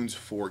cartoons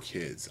for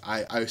kids.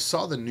 I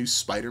saw the new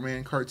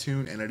Spider-Man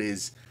cartoon, and it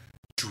is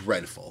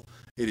dreadful.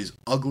 It is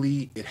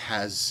ugly. It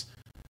has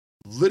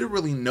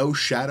literally no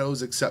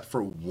shadows except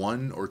for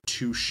 1 or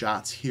 2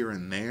 shots here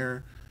and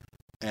there,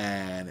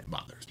 and it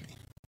bothers me.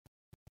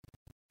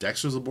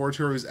 Dexter's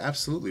Laboratory is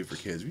absolutely for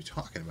kids. What are you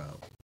talking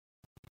about?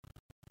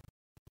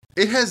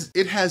 It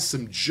has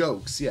some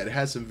jokes. Yeah, it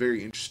has some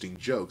very interesting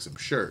jokes, I'm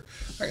sure.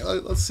 All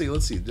right, let's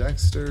see.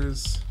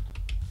 Dexter's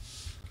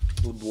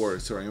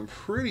Laboratory. I'm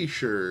pretty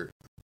sure.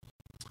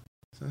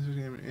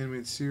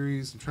 Animated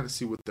series. I'm trying to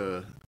see what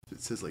it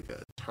says, like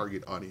a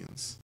target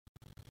audience.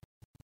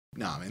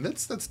 Nah, man,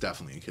 that's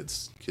definitely a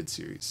kids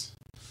series.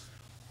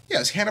 Yeah,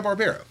 it's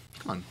Hanna-Barbera.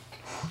 Come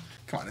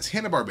on, it's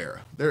Hanna-Barbera.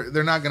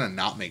 They're not gonna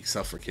not make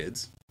stuff for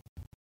kids.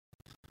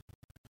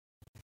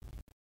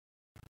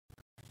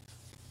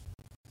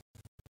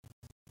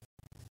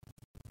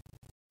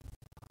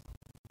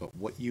 But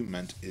what you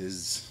meant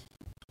is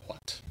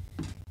what?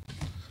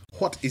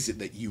 What is it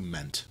that you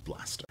meant,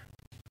 Blaster?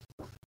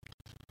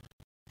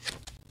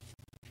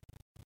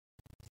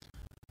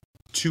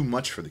 Too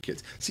much for the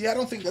kids. See, I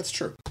don't think that's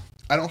true.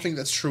 I don't think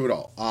that's true at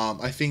all.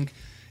 I think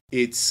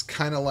it's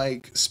kind of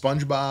like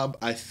SpongeBob.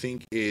 I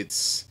think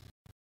it's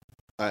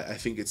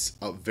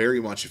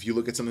very much, if you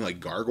look at something like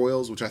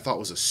Gargoyles, which I thought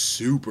was a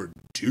super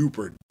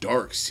duper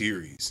dark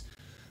series.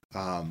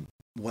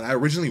 When I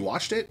originally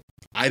watched it,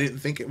 I didn't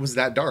think it was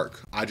that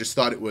dark. I just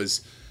thought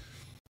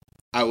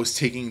I was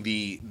taking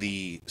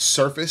the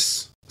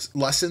surface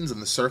lessons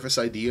and the surface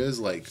ideas,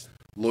 like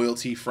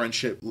loyalty,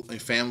 friendship,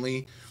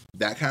 family,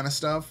 that kind of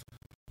stuff.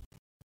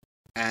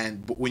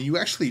 But if you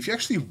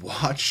actually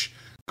watch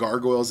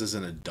Gargoyles as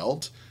an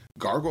adult,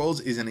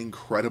 Gargoyles is an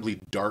incredibly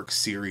dark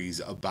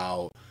series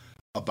about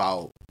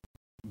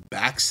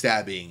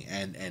backstabbing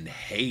and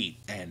hate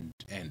and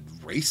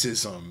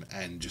racism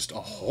and just a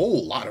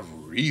whole lot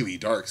of really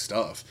dark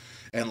stuff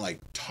and like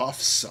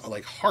tough,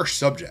 like harsh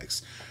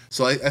subjects.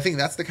 So I think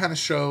that's the kind of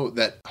show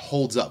that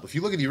holds up. If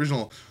you look at the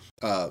original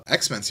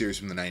X-Men series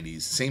from the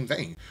 90s, same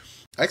thing.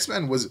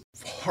 X-Men was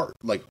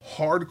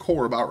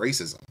hardcore about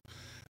racism.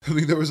 I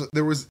mean, there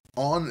was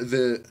on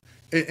the,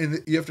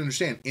 and you have to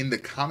understand, in the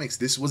comics,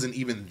 this wasn't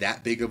even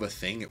that big of a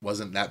thing. It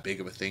wasn't that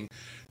big of a thing.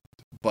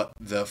 But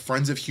the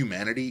Friends of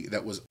Humanity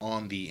that was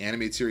on the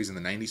animated series in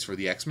the 90s for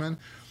the X-Men,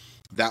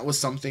 that was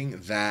something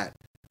that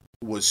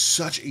was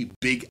such a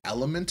big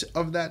element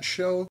of that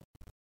show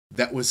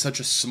that was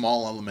such a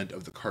small element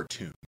of the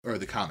cartoon or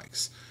the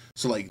comics.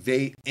 So like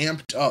they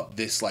amped up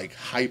this like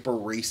hyper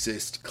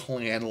racist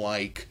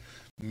clan-like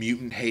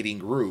mutant hating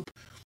group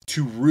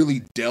to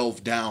really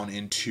delve down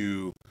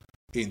into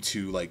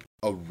like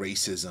a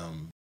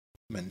racism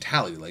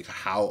mentality, like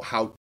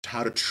how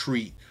to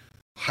treat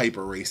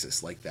hyper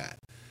racist like that.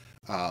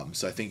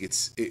 So I think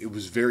it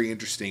was very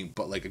interesting,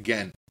 but like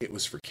again, it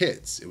was for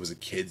kids. It was a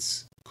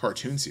kids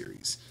cartoon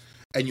series,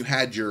 and you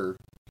had your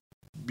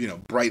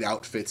bright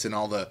outfits and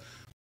all the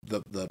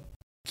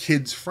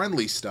kids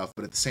friendly stuff,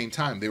 but at the same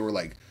time they were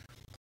like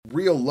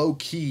real low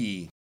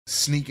key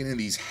sneaking in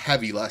these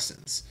heavy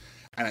lessons.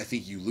 And I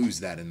think you lose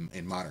that in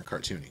modern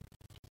cartooning.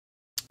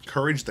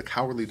 Courage the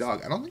Cowardly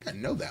Dog. I don't think I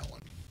know that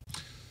one.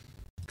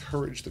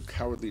 Courage the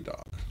Cowardly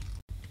Dog.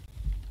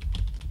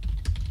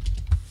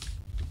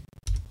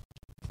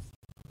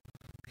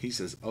 He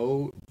says,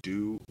 "Oh,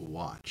 do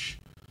watch."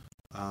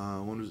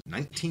 When was it?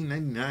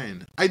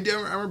 1999? I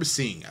remember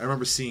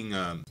seeing.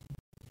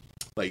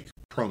 Like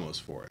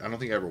promos for it. I don't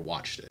think I ever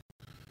watched it.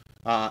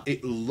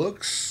 It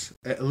looks,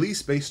 at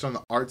least based on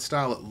the art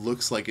style, it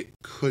looks like it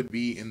could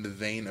be in the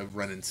vein of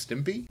Ren and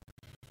Stimpy,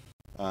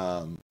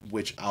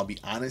 which I'll be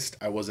honest,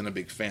 I wasn't a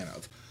big fan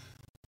of.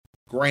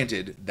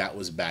 Granted, that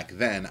was back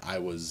then. I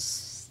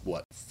was,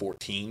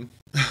 14?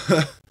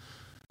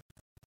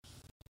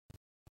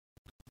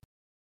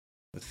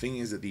 The thing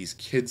is that these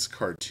kids'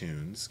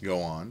 cartoons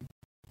are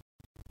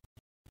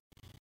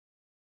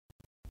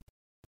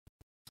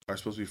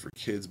supposed to be for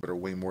kids, but are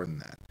way more than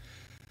that.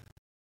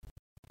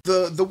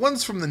 The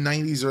ones from the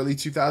 90s, early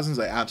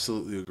 2000s, I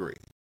absolutely agree.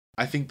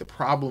 I think the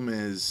problem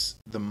is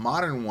the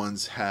modern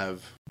ones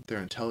they're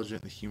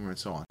intelligent, the humor, and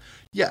so on.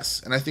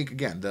 Yes, and I think,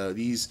 again,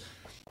 these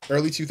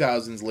early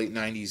 2000s, late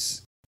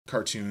 90s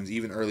cartoons,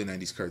 even early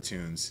 90s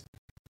cartoons,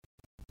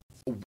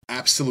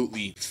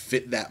 absolutely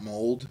fit that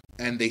mold,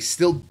 and they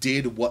still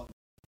did what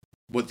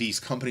these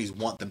companies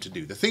want them to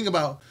do. The thing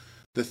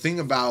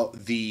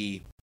about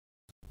the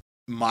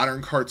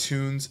modern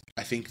cartoons,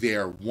 I think they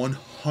are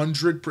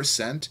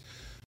 100%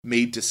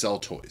 made to sell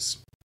toys.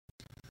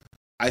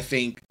 I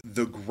think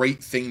the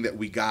great thing that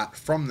we got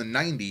from the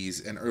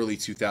 90s and early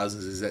 2000s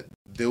is that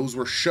those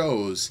were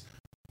shows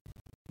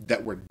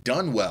that were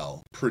done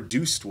well,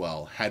 produced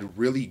well, had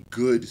really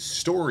good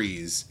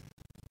stories,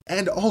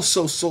 and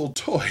also sold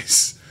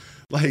toys.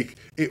 Like,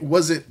 it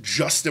wasn't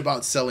just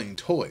about selling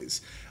toys.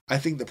 I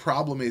think the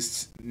problem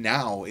is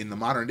now in the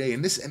modern day,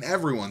 and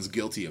everyone's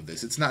guilty of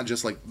this. It's not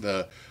just like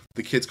the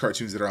kids'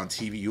 cartoons that are on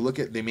TV. You look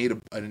at, they made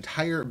an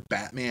entire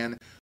Batman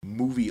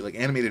movie, like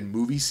animated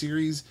movie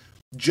series,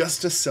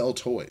 just to sell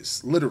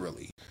toys,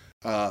 literally.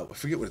 I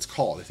forget what it's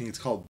called. I think it's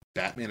called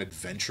Batman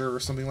Adventure or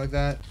something like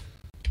that.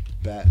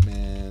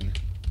 Batman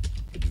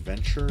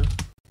Adventure.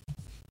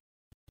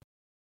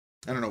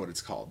 I don't know what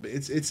it's called, but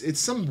it's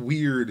some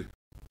weird.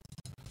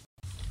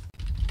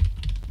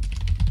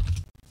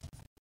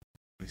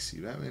 Let me see.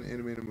 Batman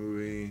animated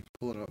movie.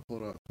 Pull it up.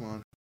 Come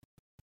on.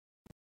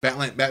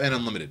 Batman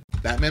Unlimited.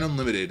 Batman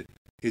Unlimited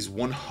is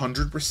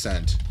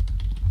 100%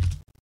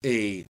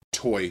 a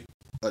toy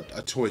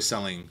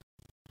selling.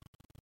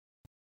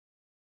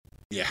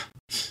 Yeah.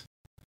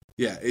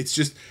 Yeah, it's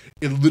just,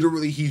 it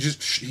literally, he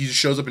just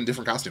shows up in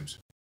different costumes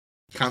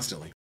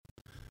constantly,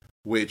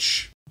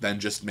 which then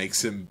just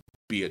makes him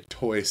be a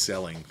toy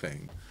selling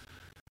thing.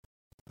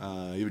 You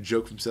have a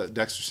joke from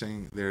Dexter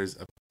saying there's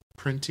a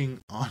printing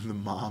on the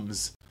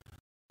mom's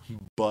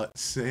butt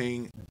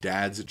saying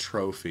dad's a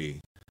trophy.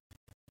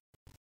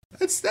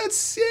 That's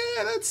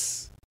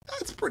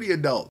pretty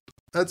adult.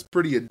 That's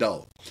pretty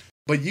adult.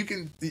 But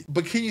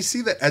can you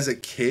see that as a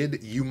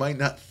kid, you might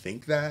not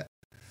think that?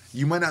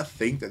 You might not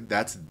think that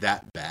that's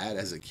that bad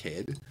as a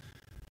kid.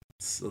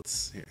 Let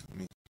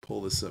me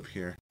pull this up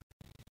here.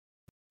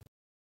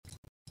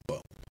 Boom.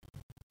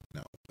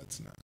 No, that's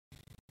not.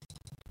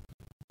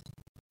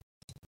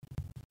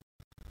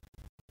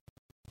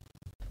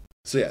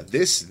 So yeah,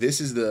 this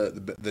is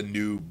the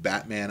new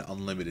Batman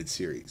Unlimited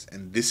series,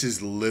 and this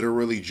is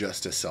literally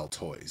just to sell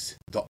toys.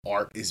 The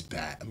art is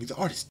bad. I mean, the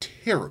art is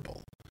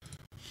terrible.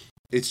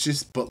 It's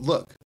just, but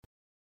look,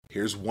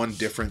 here's one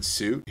different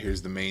suit.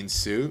 Here's the main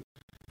suit.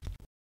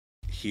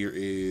 Here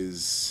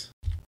is,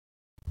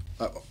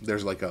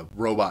 there's like a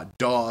robot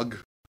dog.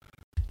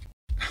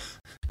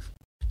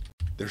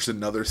 There's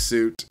another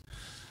suit.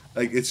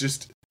 Like, it's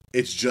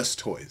just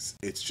toys.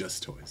 It's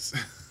just toys.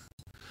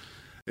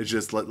 It's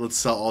just, let's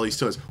sell all these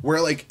toys.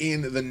 Where, like,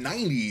 in the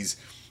 90s,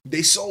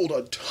 they sold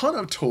a ton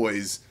of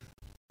toys,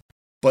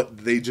 but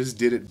they just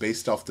did it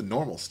based off the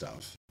normal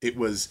stuff. It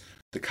was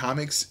the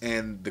comics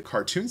and the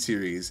cartoon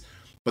series,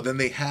 but then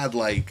they had,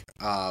 like,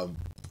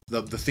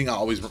 the thing I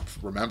always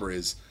remember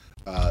is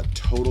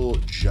Total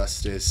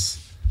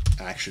Justice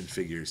action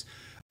figures.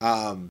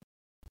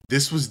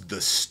 This was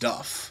the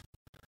stuff.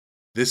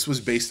 This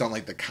was based on,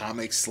 like, the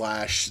comics /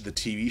 the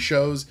TV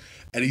shows,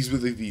 and he's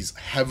with, like, these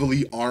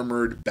heavily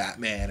armored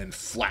Batman and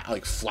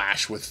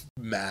Flash with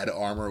mad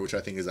armor, which I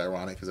think is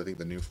ironic because I think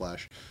the new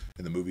Flash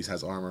in the movies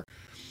has armor.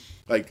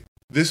 Like,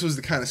 this was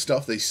the kind of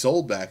stuff they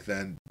sold back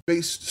then,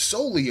 based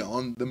solely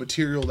on the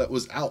material that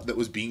was out, that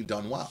was being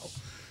done well.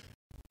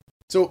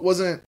 So it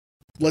wasn't,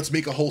 let's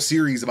make a whole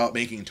series about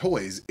making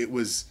toys. It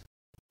was,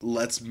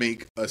 let's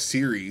make a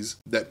series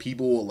that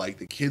people will like,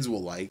 the kids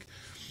will like.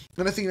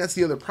 And I think that's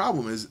the other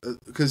problem is,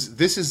 because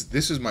this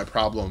is my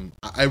problem.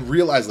 I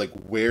realized, like,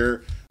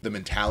 where the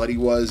mentality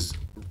was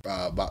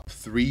about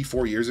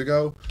 3-4 years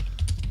ago.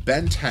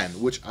 Ben 10,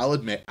 which I'll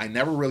admit I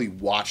never really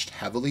watched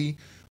heavily,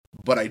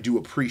 but I do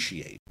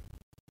appreciate.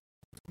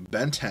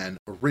 Ben 10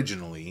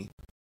 originally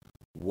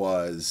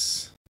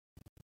was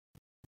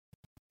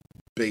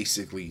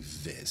basically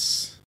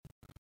this.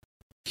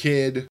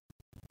 Kid,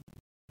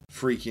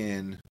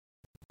 freaking,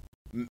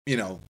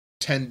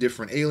 10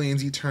 different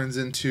aliens he turns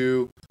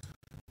into.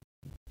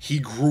 He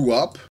grew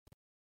up.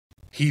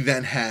 He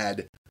then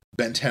had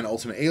Ben 10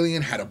 Ultimate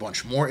Alien, had a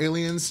bunch more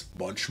aliens,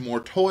 bunch more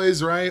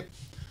toys, right?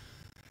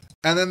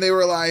 And then they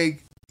were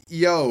like,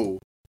 yo,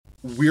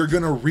 we're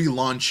going to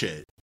relaunch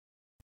it.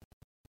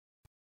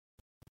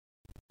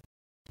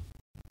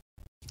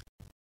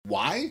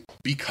 Why?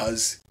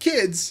 Because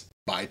kids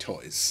buy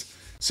toys.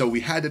 So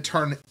we had to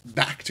turn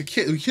back to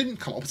kids. We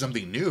couldn't come up with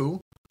something new.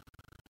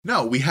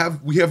 No, we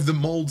have the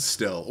molds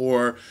still,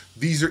 or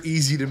these are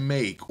easy to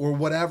make, or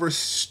whatever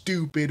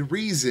stupid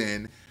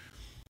reason.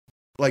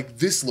 Like,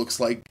 this looks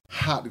like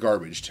hot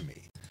garbage to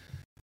me.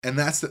 And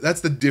that's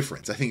the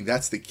difference. I think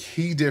that's the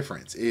key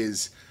difference,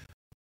 is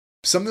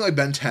something like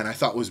Ben 10 I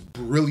thought was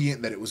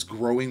brilliant, that it was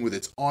growing with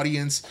its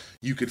audience.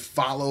 You could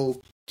follow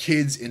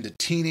kids into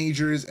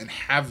teenagers and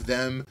have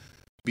them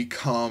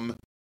become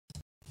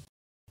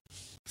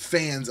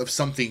fans of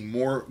something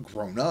more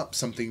grown up,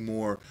 something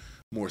more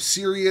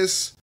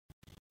serious.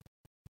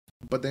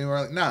 But they were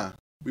like, nah,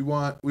 we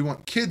want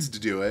kids to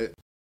do it.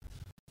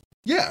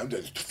 Yeah,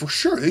 for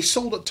sure. They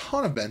sold a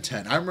ton of Ben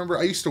 10. I remember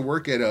I used to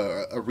work at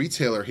a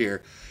retailer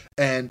here,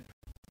 and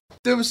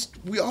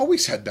we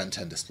always had Ben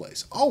 10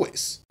 displays.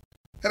 Always.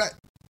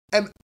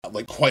 And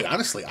like, quite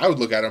honestly, I would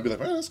look at it and be like,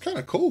 oh, that's kind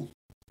of cool.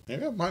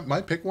 Maybe I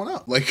might pick one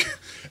up. Like,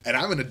 and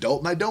I'm an adult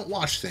and I don't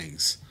watch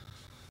things.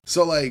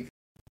 So, like,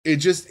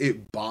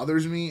 it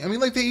bothers me. I mean,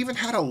 like, they even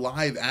had a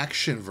live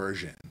action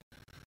version.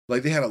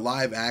 Like, they had a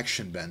live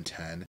action Ben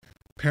 10.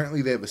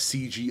 Apparently they have a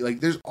CG. Like,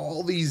 there's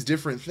all these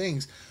different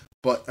things.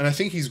 And I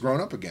think he's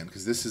grown up again,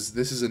 because this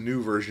is a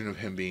new version of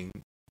him being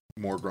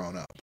more grown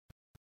up.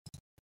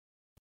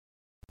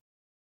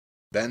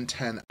 Ben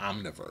 10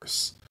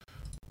 Omniverse.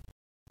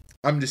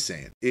 I'm just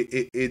saying,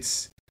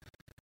 it's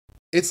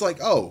like,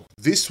 oh,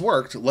 this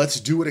worked, let's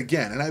do it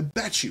again. And I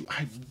bet you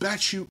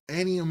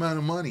any amount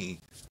of money,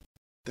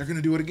 they're going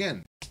to do it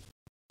again.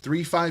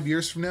 3-5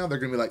 years from now, they're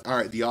going to be like, all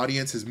right, the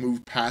audience has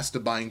moved past the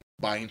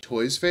buying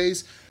toys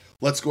phase.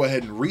 Let's go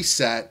ahead and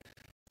reset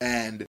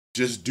and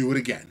just do it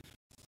again.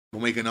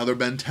 We'll make another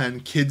Ben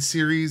 10 kids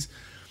series.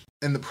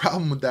 And the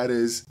problem with that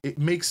is it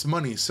makes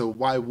money, so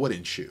why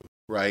wouldn't you,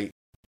 right?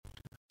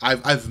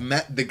 I've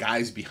met the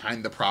guys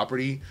behind the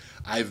property.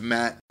 I've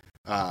met,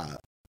 I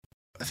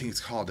think it's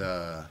called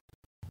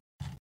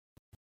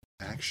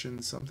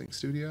Action something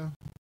Studio.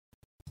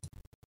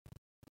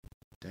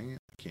 Dang it,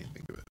 I can't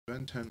think of it.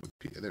 Ben 10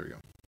 Wikipedia. There we go.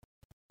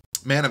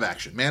 Man of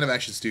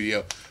Action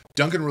Studio.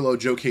 Duncan Rouleau,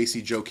 Joe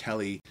Casey, Joe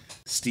Kelly,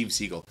 Steve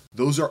Siegel.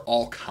 Those are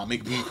all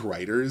comic book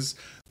writers.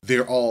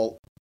 They're all,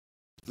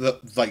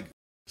 like,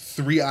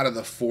 3 out of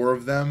the 4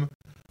 of them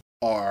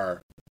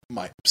are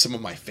some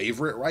of my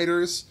favorite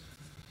writers.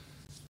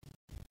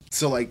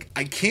 So, like,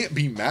 I can't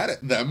be mad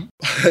at them.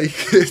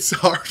 Like, it's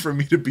hard for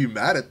me to be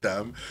mad at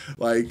them.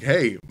 Like,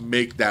 hey,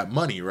 make that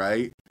money,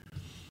 right?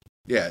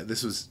 Yeah,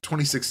 this was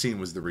 2016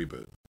 was the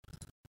reboot.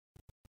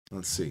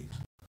 Let's see.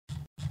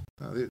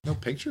 No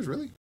pictures,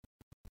 really?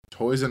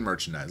 Toys and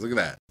merchandise. Look at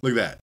that. Look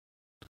at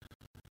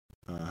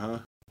that. Uh-huh.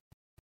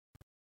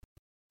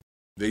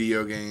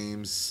 Video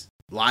games.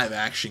 Live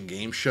action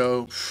game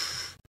show.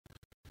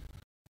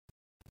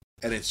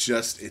 And it's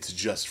just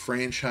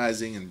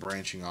franchising and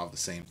branching off the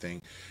same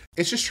thing.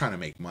 It's just trying to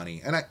make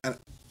money. And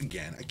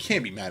again, I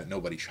can't be mad at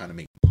nobody trying to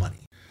make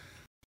money.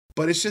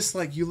 But it's just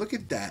like, you look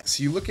at that.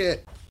 So you look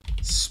at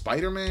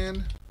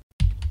Spider-Man,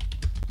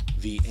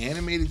 the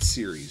animated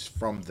series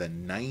from the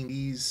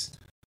 90s.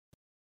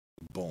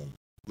 Boom.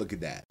 Look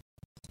at that.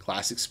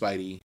 Classic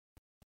Spidey.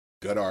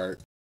 Good art.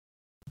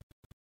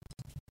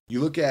 You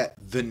look at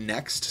the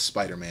next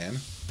Spider-Man,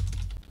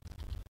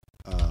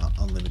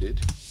 Unlimited.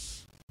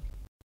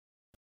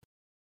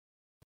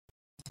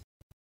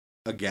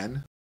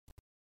 Again,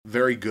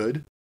 very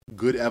good.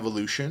 Good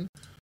evolution.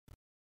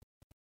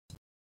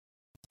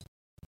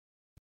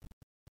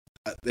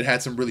 It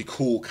had some really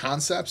cool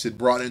concepts. It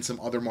brought in some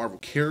other Marvel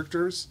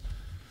characters.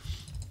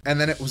 And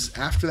then it was,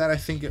 after that, I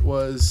think it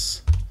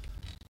was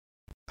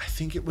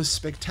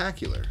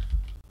Spectacular.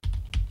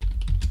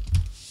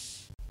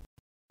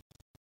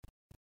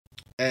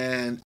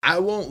 And I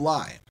won't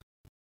lie,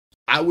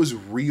 I was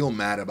real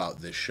mad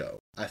about this show.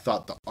 I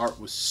thought the art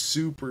was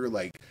super,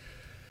 like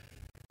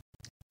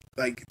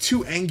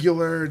too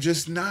angular,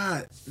 just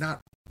not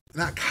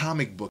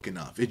comic book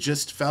enough. It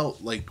just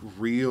felt like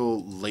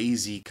real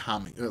lazy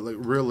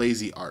real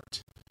lazy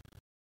art.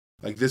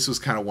 Like, this was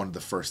kind of one of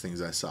the first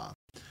things I saw.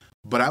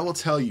 But I will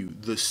tell you,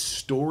 the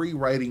story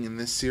writing in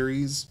this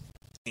series,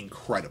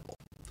 incredible.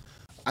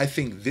 I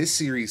think this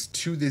series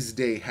to this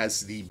day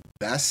has the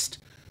best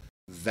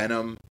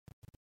Venom.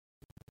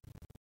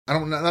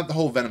 Not the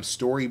whole Venom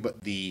story,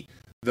 but the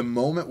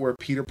moment where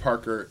Peter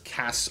Parker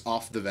casts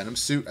off the Venom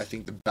suit, I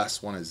think the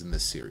best one is in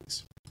this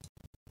series.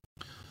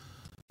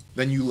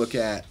 Then you look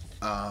at,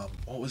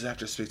 what was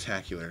after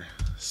Spectacular?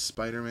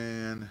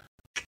 Spider-Man.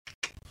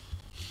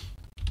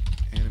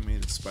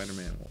 Animated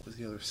Spider-Man. What was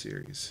the other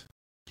series?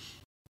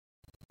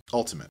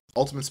 Ultimate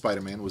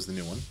Spider-Man was the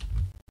new one.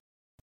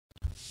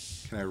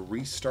 Can I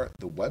restart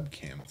the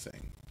webcam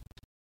thing?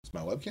 Is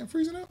my webcam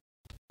freezing up?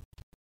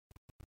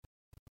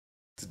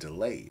 It's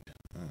delayed.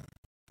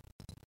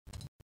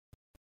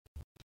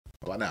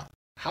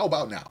 How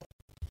about now?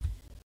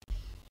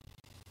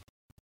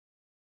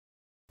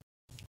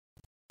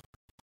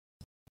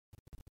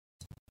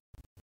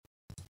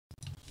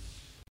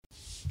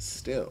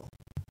 Still.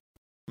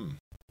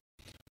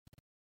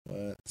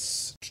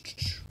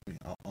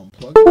 I'll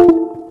unplug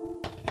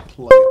it.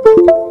 Plug it back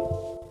in.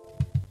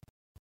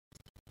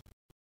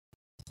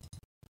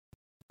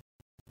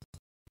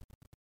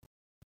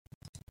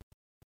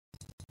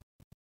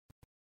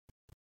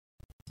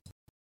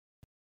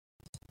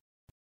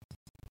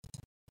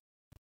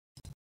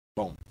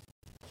 Boom.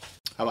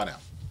 How about now?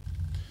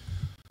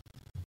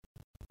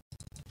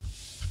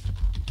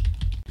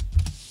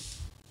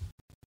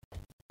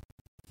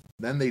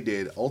 Then they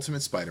did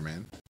Ultimate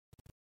Spider-Man.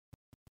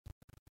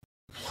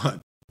 What?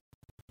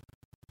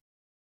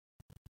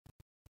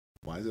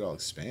 Why is it all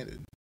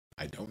expanded?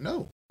 I don't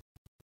know.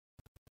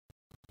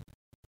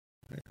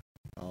 Here,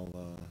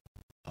 I'll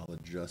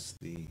adjust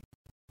the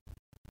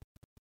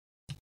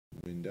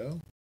window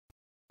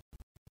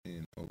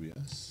in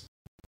OBS.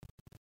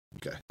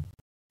 Okay.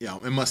 Yeah,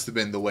 it must have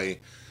been the way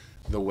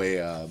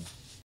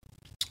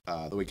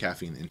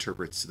Caffeine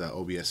interprets the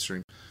OBS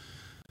stream.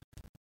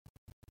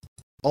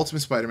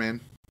 Ultimate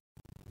Spider-Man.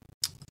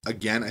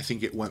 Again, I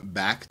think it went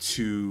back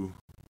to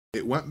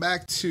it went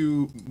back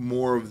to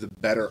more of the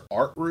better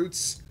art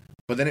roots,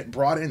 but then it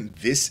brought in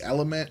this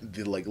element,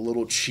 the like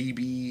little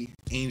chibi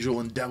angel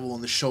and devil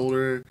on the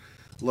shoulder,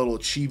 little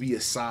chibi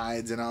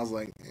asides, and I was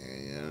like,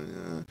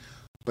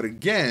 but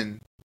again,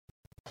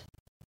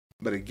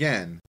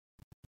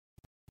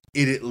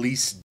 it at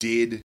least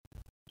did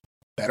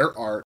better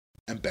art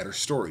and better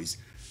stories.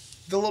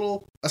 The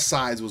little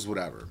asides was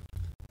whatever.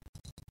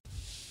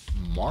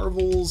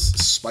 Marvel's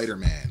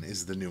Spider-Man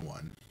is the new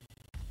one.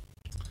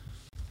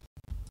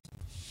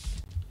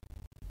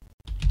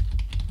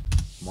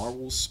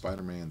 Marvel's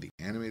Spider-Man, the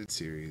animated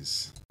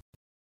series.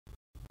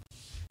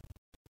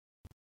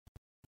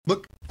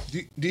 Look,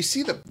 do you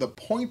see the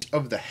point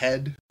of the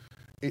head?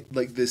 It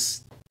like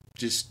this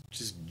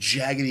just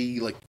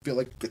jaggedy, like feel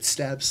like it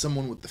stabs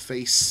someone with the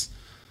face.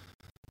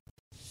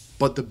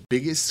 But the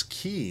biggest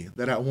key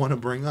that I want to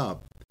bring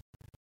up,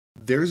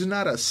 there's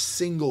not a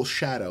single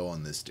shadow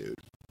on this dude.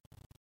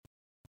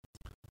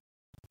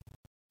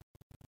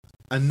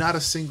 And not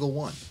a single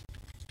one.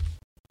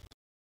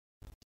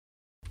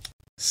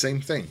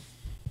 Same thing.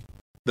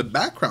 The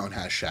background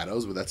has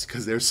shadows, but that's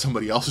because there's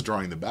somebody else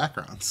drawing the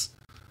backgrounds.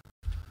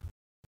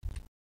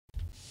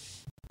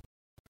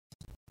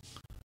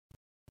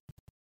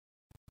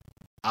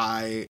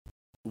 I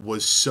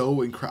was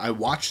so I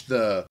watched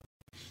the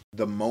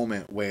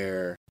moment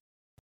where,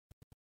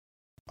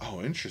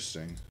 oh,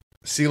 interesting.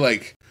 See,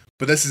 like,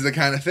 but this is the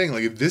kind of thing,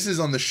 like, if this is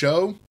on the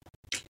show,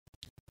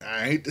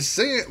 I hate to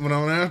say it, but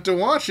I'm gonna have to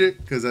watch it,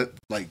 because that,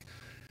 like,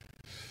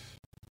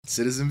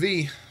 Citizen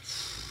V.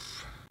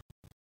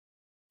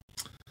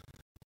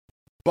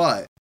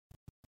 But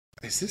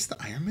is this the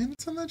Iron Man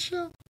that's on that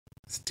show?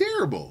 It's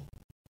terrible.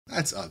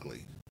 That's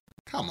ugly.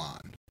 Come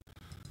on.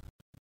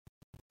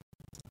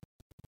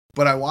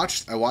 But I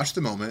watched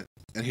the moment,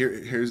 and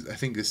here's I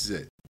think this is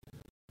it.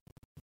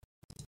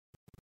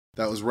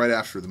 That was right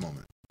after the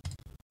moment.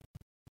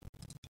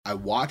 I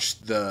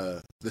watched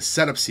the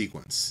setup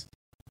sequence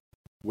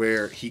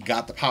where he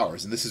got the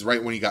powers, and this is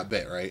right when he got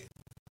bit, right?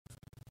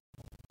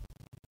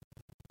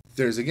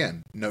 There's,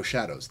 again, no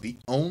shadows. The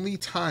only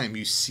time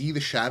you see the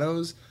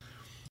shadows,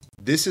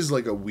 this is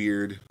like a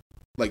weird,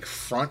 like,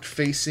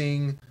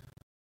 front-facing,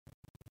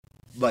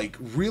 like,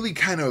 really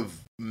kind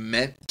of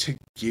meant to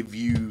give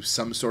you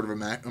some sort of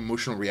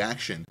emotional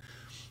reaction.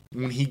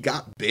 When he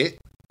got bit,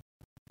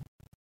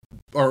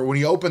 or when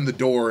he opened the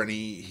door and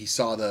he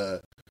saw the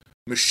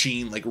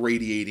machine, like,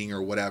 radiating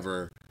or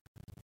whatever,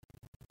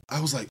 I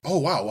was like, oh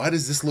wow, why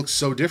does this look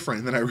so different?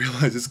 And then I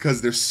realized it's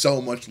because there's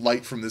so much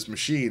light from this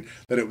machine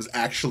that it was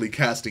actually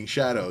casting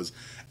shadows.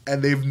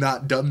 And they've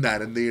not done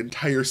that in the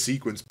entire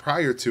sequence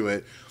prior to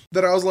it,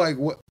 that I was like,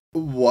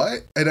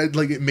 what? And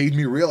it made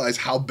me realize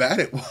how bad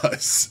it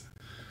was.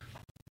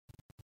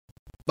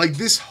 Like,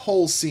 this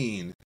whole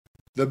scene,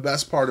 the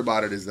best part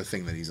about it is the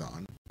thing that he's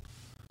on.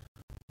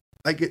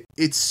 Like,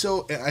 it's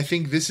so, I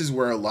think this is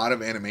where a lot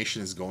of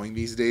animation is going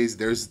these days.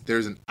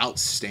 There's an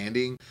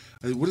outstanding,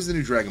 what is the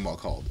new Dragon Ball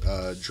called?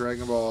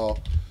 Dragon Ball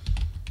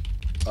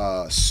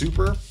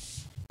Super.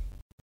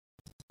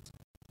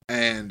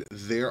 And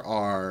there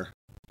are,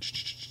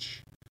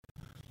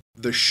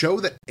 the show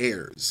that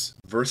airs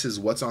versus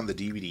what's on the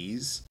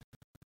DVDs.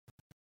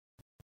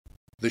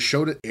 The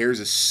show that airs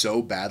is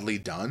so badly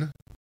done.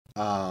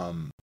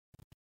 There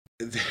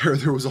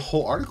was a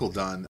whole article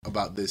done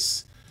about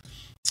this.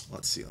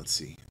 Let's see. I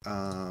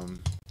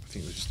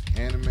think it was just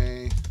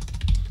anime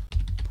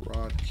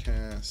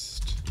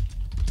broadcast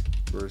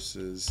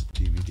versus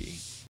DVD.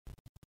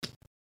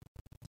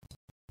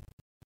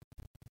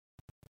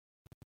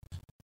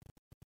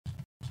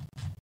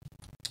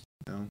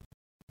 No.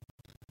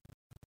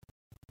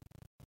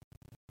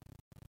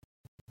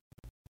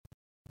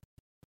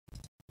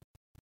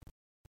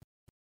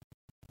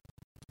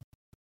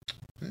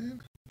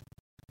 Man.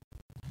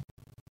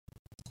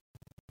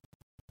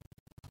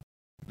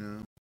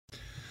 No.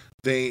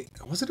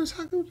 Was it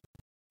Otaku?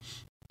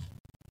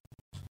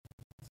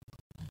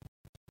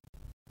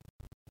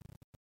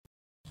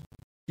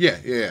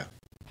 Yeah.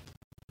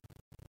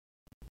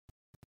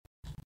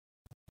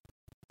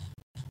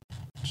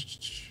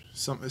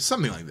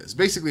 Something like this.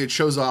 Basically, it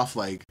shows off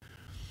like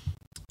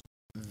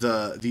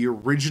the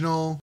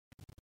original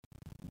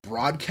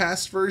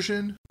broadcast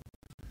version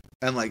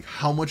and like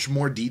how much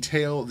more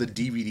detail the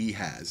DVD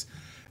has.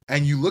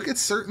 And you look at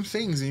certain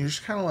things and you're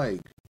just kind of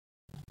like,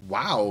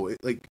 wow,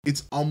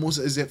 it's almost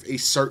as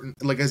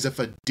if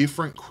a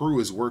different crew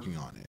is working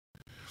on it.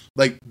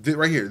 Like,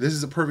 right here, this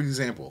is a perfect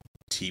example.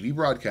 TV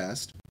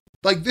broadcast.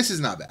 Like, this is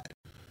not bad.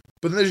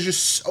 But there's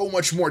just so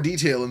much more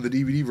detail in the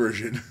DVD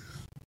version.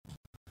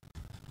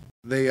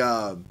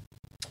 The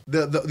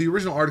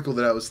original article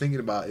that I was thinking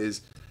about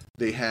is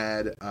they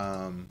had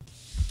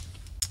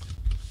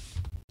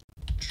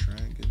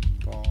Dragon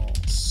Ball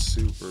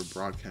Super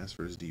broadcast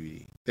versus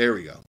DVD. There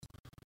we go.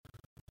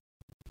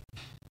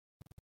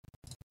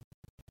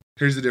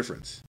 Here's the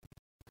difference.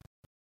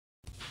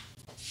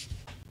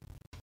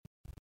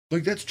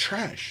 Like, that's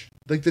trash.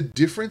 Like, the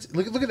difference...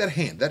 Look at that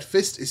hand. That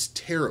fist is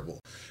terrible.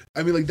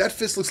 I mean, like, that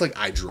fist looks like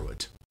I drew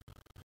it.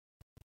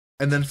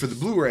 And then for the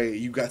Blu-ray,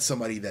 you got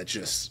somebody that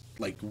just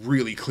like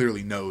really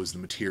clearly knows the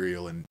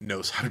material and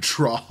knows how to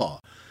draw.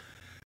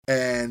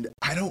 And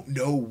I don't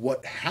know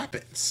what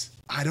happens.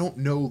 I don't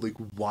know like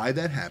why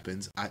that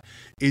happens.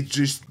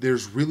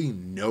 There's really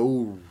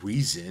no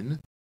reason.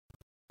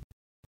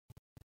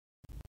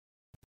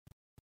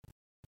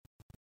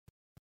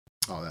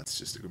 Oh, that's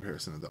just a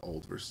comparison of the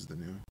old versus the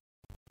new.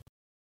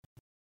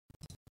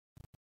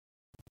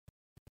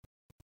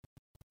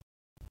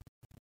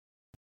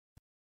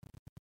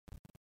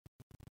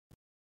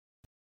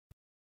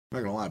 I'm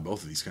not gonna lie,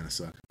 both of these kind of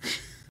suck.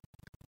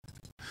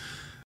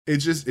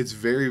 It's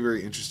very,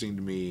 very interesting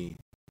to me,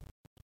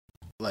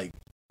 like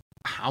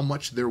how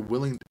much they're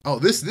willing. Oh,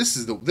 this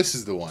is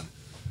the one,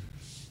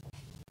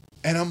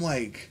 and I'm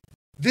like,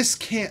 this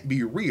can't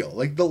be real.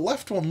 Like the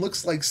left one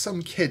looks like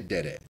some kid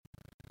did it,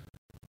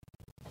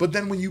 but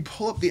then when you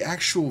pull up the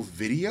actual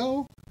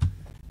video,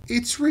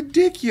 it's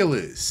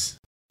ridiculous.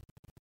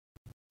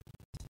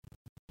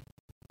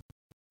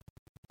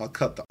 I'll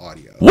cut the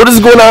audio. What is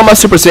going on with my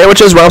super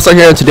sandwiches? Ralph's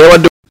here, and today I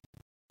do.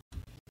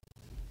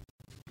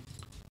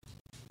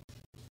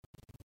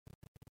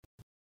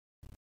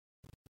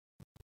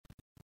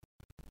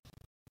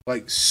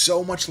 Like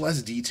so much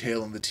less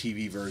detail in the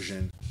TV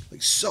version.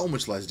 Like so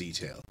much less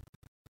detail.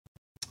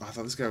 Oh, I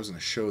thought this guy was going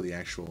to show the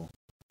actual.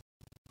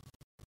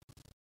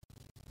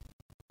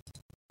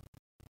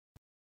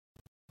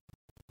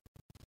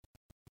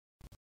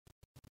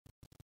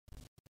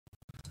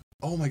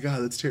 Oh my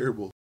god, that's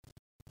terrible.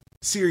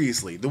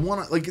 Seriously, the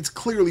one, like, it's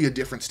clearly a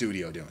different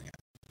studio doing it.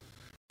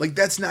 Like,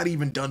 that's not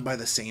even done by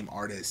the same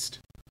artist.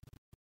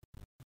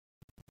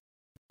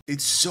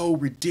 It's so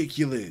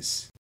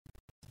ridiculous.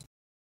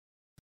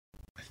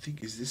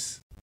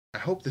 I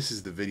hope this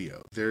is the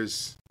video.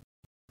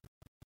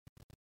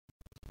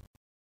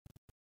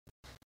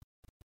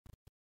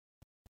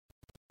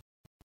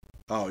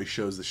 Oh, he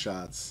shows the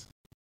shots.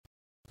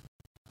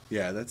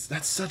 Yeah, that's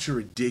such a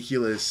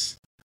ridiculous,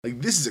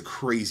 like, this is a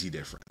crazy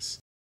difference.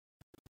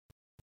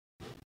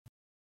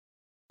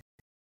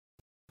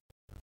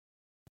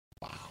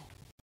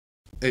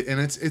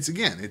 And it's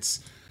again, it's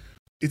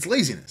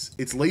laziness.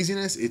 It's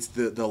laziness. It's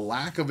the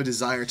lack of a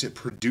desire to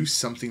produce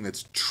something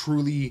that's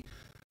truly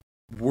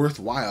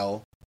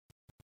worthwhile.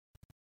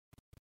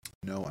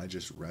 No, I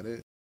just read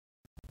it.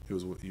 It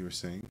was what you were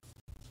saying.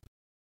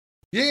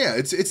 Yeah,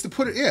 it's to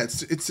put it. Yeah,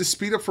 it's to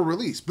speed up for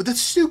release. But that's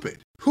stupid.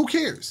 Who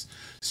cares?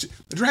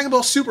 Dragon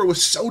Ball Super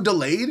was so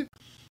delayed.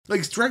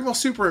 Like Dragon Ball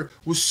Super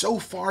was so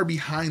far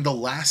behind the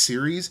last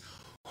series.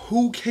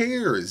 Who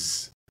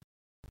cares?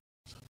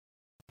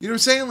 You know what I'm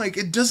saying? Like,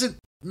 it doesn't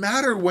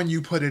matter when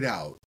you put it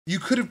out. You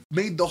could have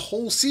made the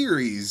whole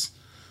series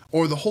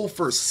or the whole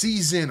first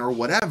season or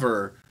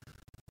whatever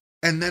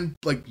and then,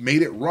 like,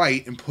 made it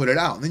right and put it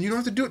out. And then you don't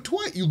have to do it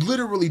twice. You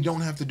literally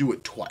don't have to do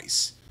it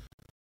twice.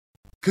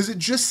 Because it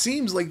just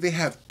seems like they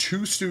have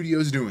two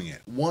studios doing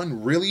it.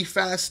 One really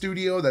fast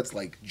studio that's,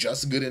 like,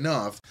 just good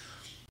enough,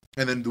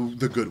 and then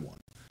the good one.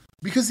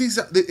 Because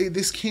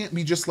this can't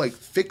be just, like,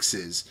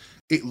 fixes.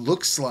 It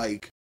looks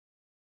like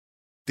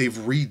they've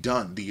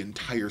redone the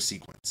entire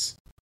sequence.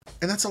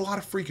 And that's a lot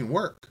of freaking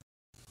work.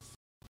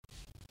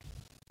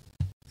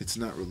 It's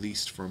not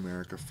released for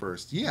America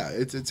first. Yeah,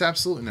 it's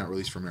absolutely not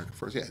released for America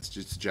first. Yeah, it's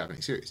just a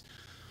Japanese series.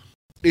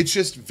 It's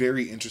just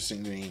very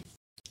interesting to me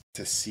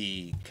to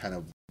see kind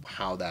of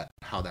how that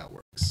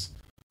works.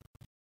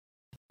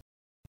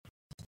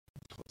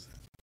 Close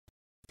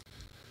that.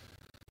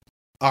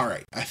 All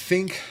right, I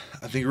think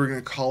we're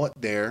gonna call it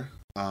there.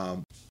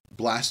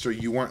 Blaster,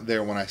 you weren't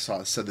there when I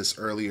said this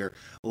earlier.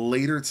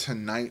 Later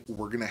tonight,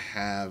 we're gonna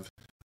have,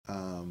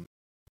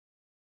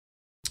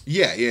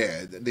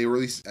 they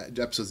release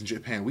episodes in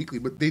Japan Weekly,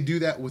 but they do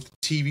that with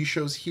TV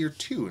shows here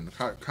too, and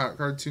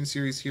cartoon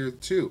series here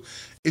too.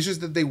 It's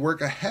just that they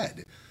work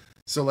ahead.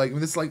 So like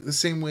it's like the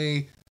same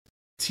way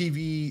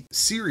TV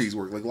series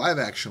work, like live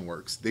action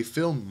works. They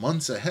film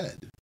months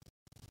ahead.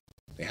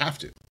 They have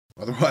to,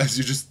 otherwise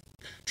you're just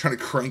trying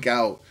to crank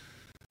out,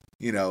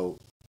 you know,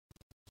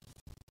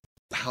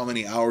 how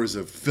many hours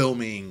of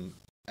filming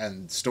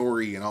and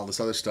story and all this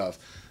other stuff.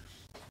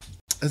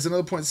 That's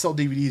another point to sell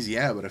DVDs,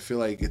 yeah, but I feel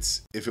like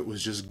if it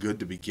was just good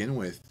to begin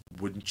with,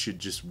 wouldn't you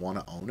just want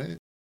to own it?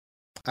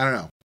 I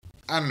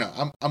don't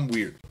know. I'm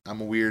weird.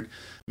 I'm a weird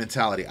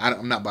mentality.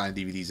 I'm not buying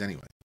DVDs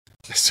anyway.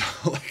 So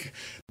like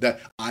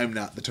that, I'm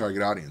not the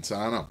target audience.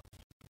 I don't know.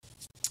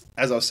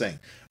 As I was saying,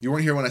 you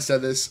weren't here when I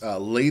said this.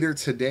 Later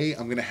today,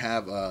 I'm gonna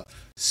have a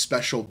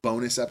special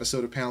bonus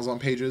episode of Panels on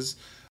Pages.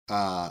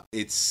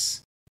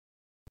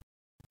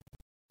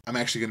 I'm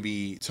actually going to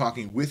be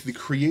talking with the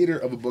creator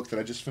of a book that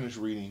I just finished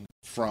reading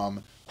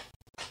from,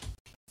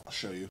 I'll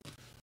show you,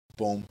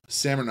 boom,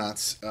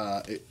 Samurnauts.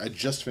 I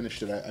just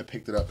finished it. I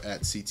picked it up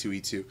at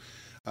C2E2.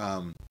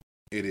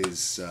 It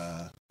is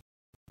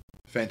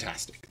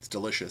fantastic. It's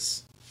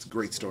delicious. It's a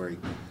great story.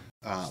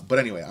 But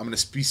anyway, I'm going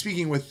to be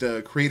speaking with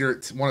the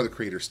creator, one of the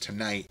creators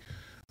tonight.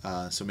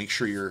 So make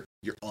sure you're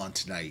on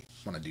tonight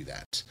when I do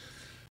that.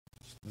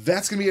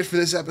 That's going to be it for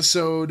this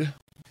episode.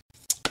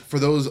 For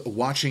those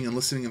watching and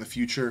listening in the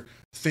future,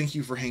 Thank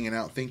you for hanging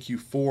out. Thank you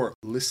for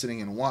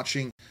listening and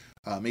watching.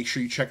 Make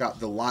sure you check out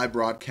the live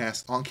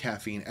broadcast on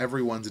Caffeine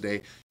every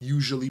Wednesday,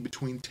 usually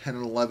between 10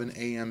 and 11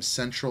 a.m.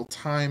 Central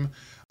Time.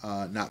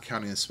 Not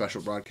counting the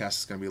special broadcast,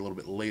 it's going to be a little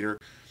bit later.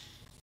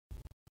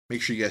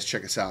 Make sure you guys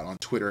check us out on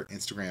Twitter,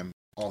 Instagram,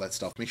 all that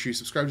stuff. Make sure you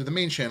subscribe to the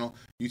main channel,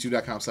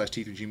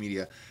 youtube.com/T3G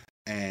Media,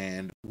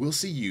 and we'll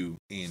see you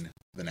in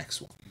the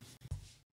next one.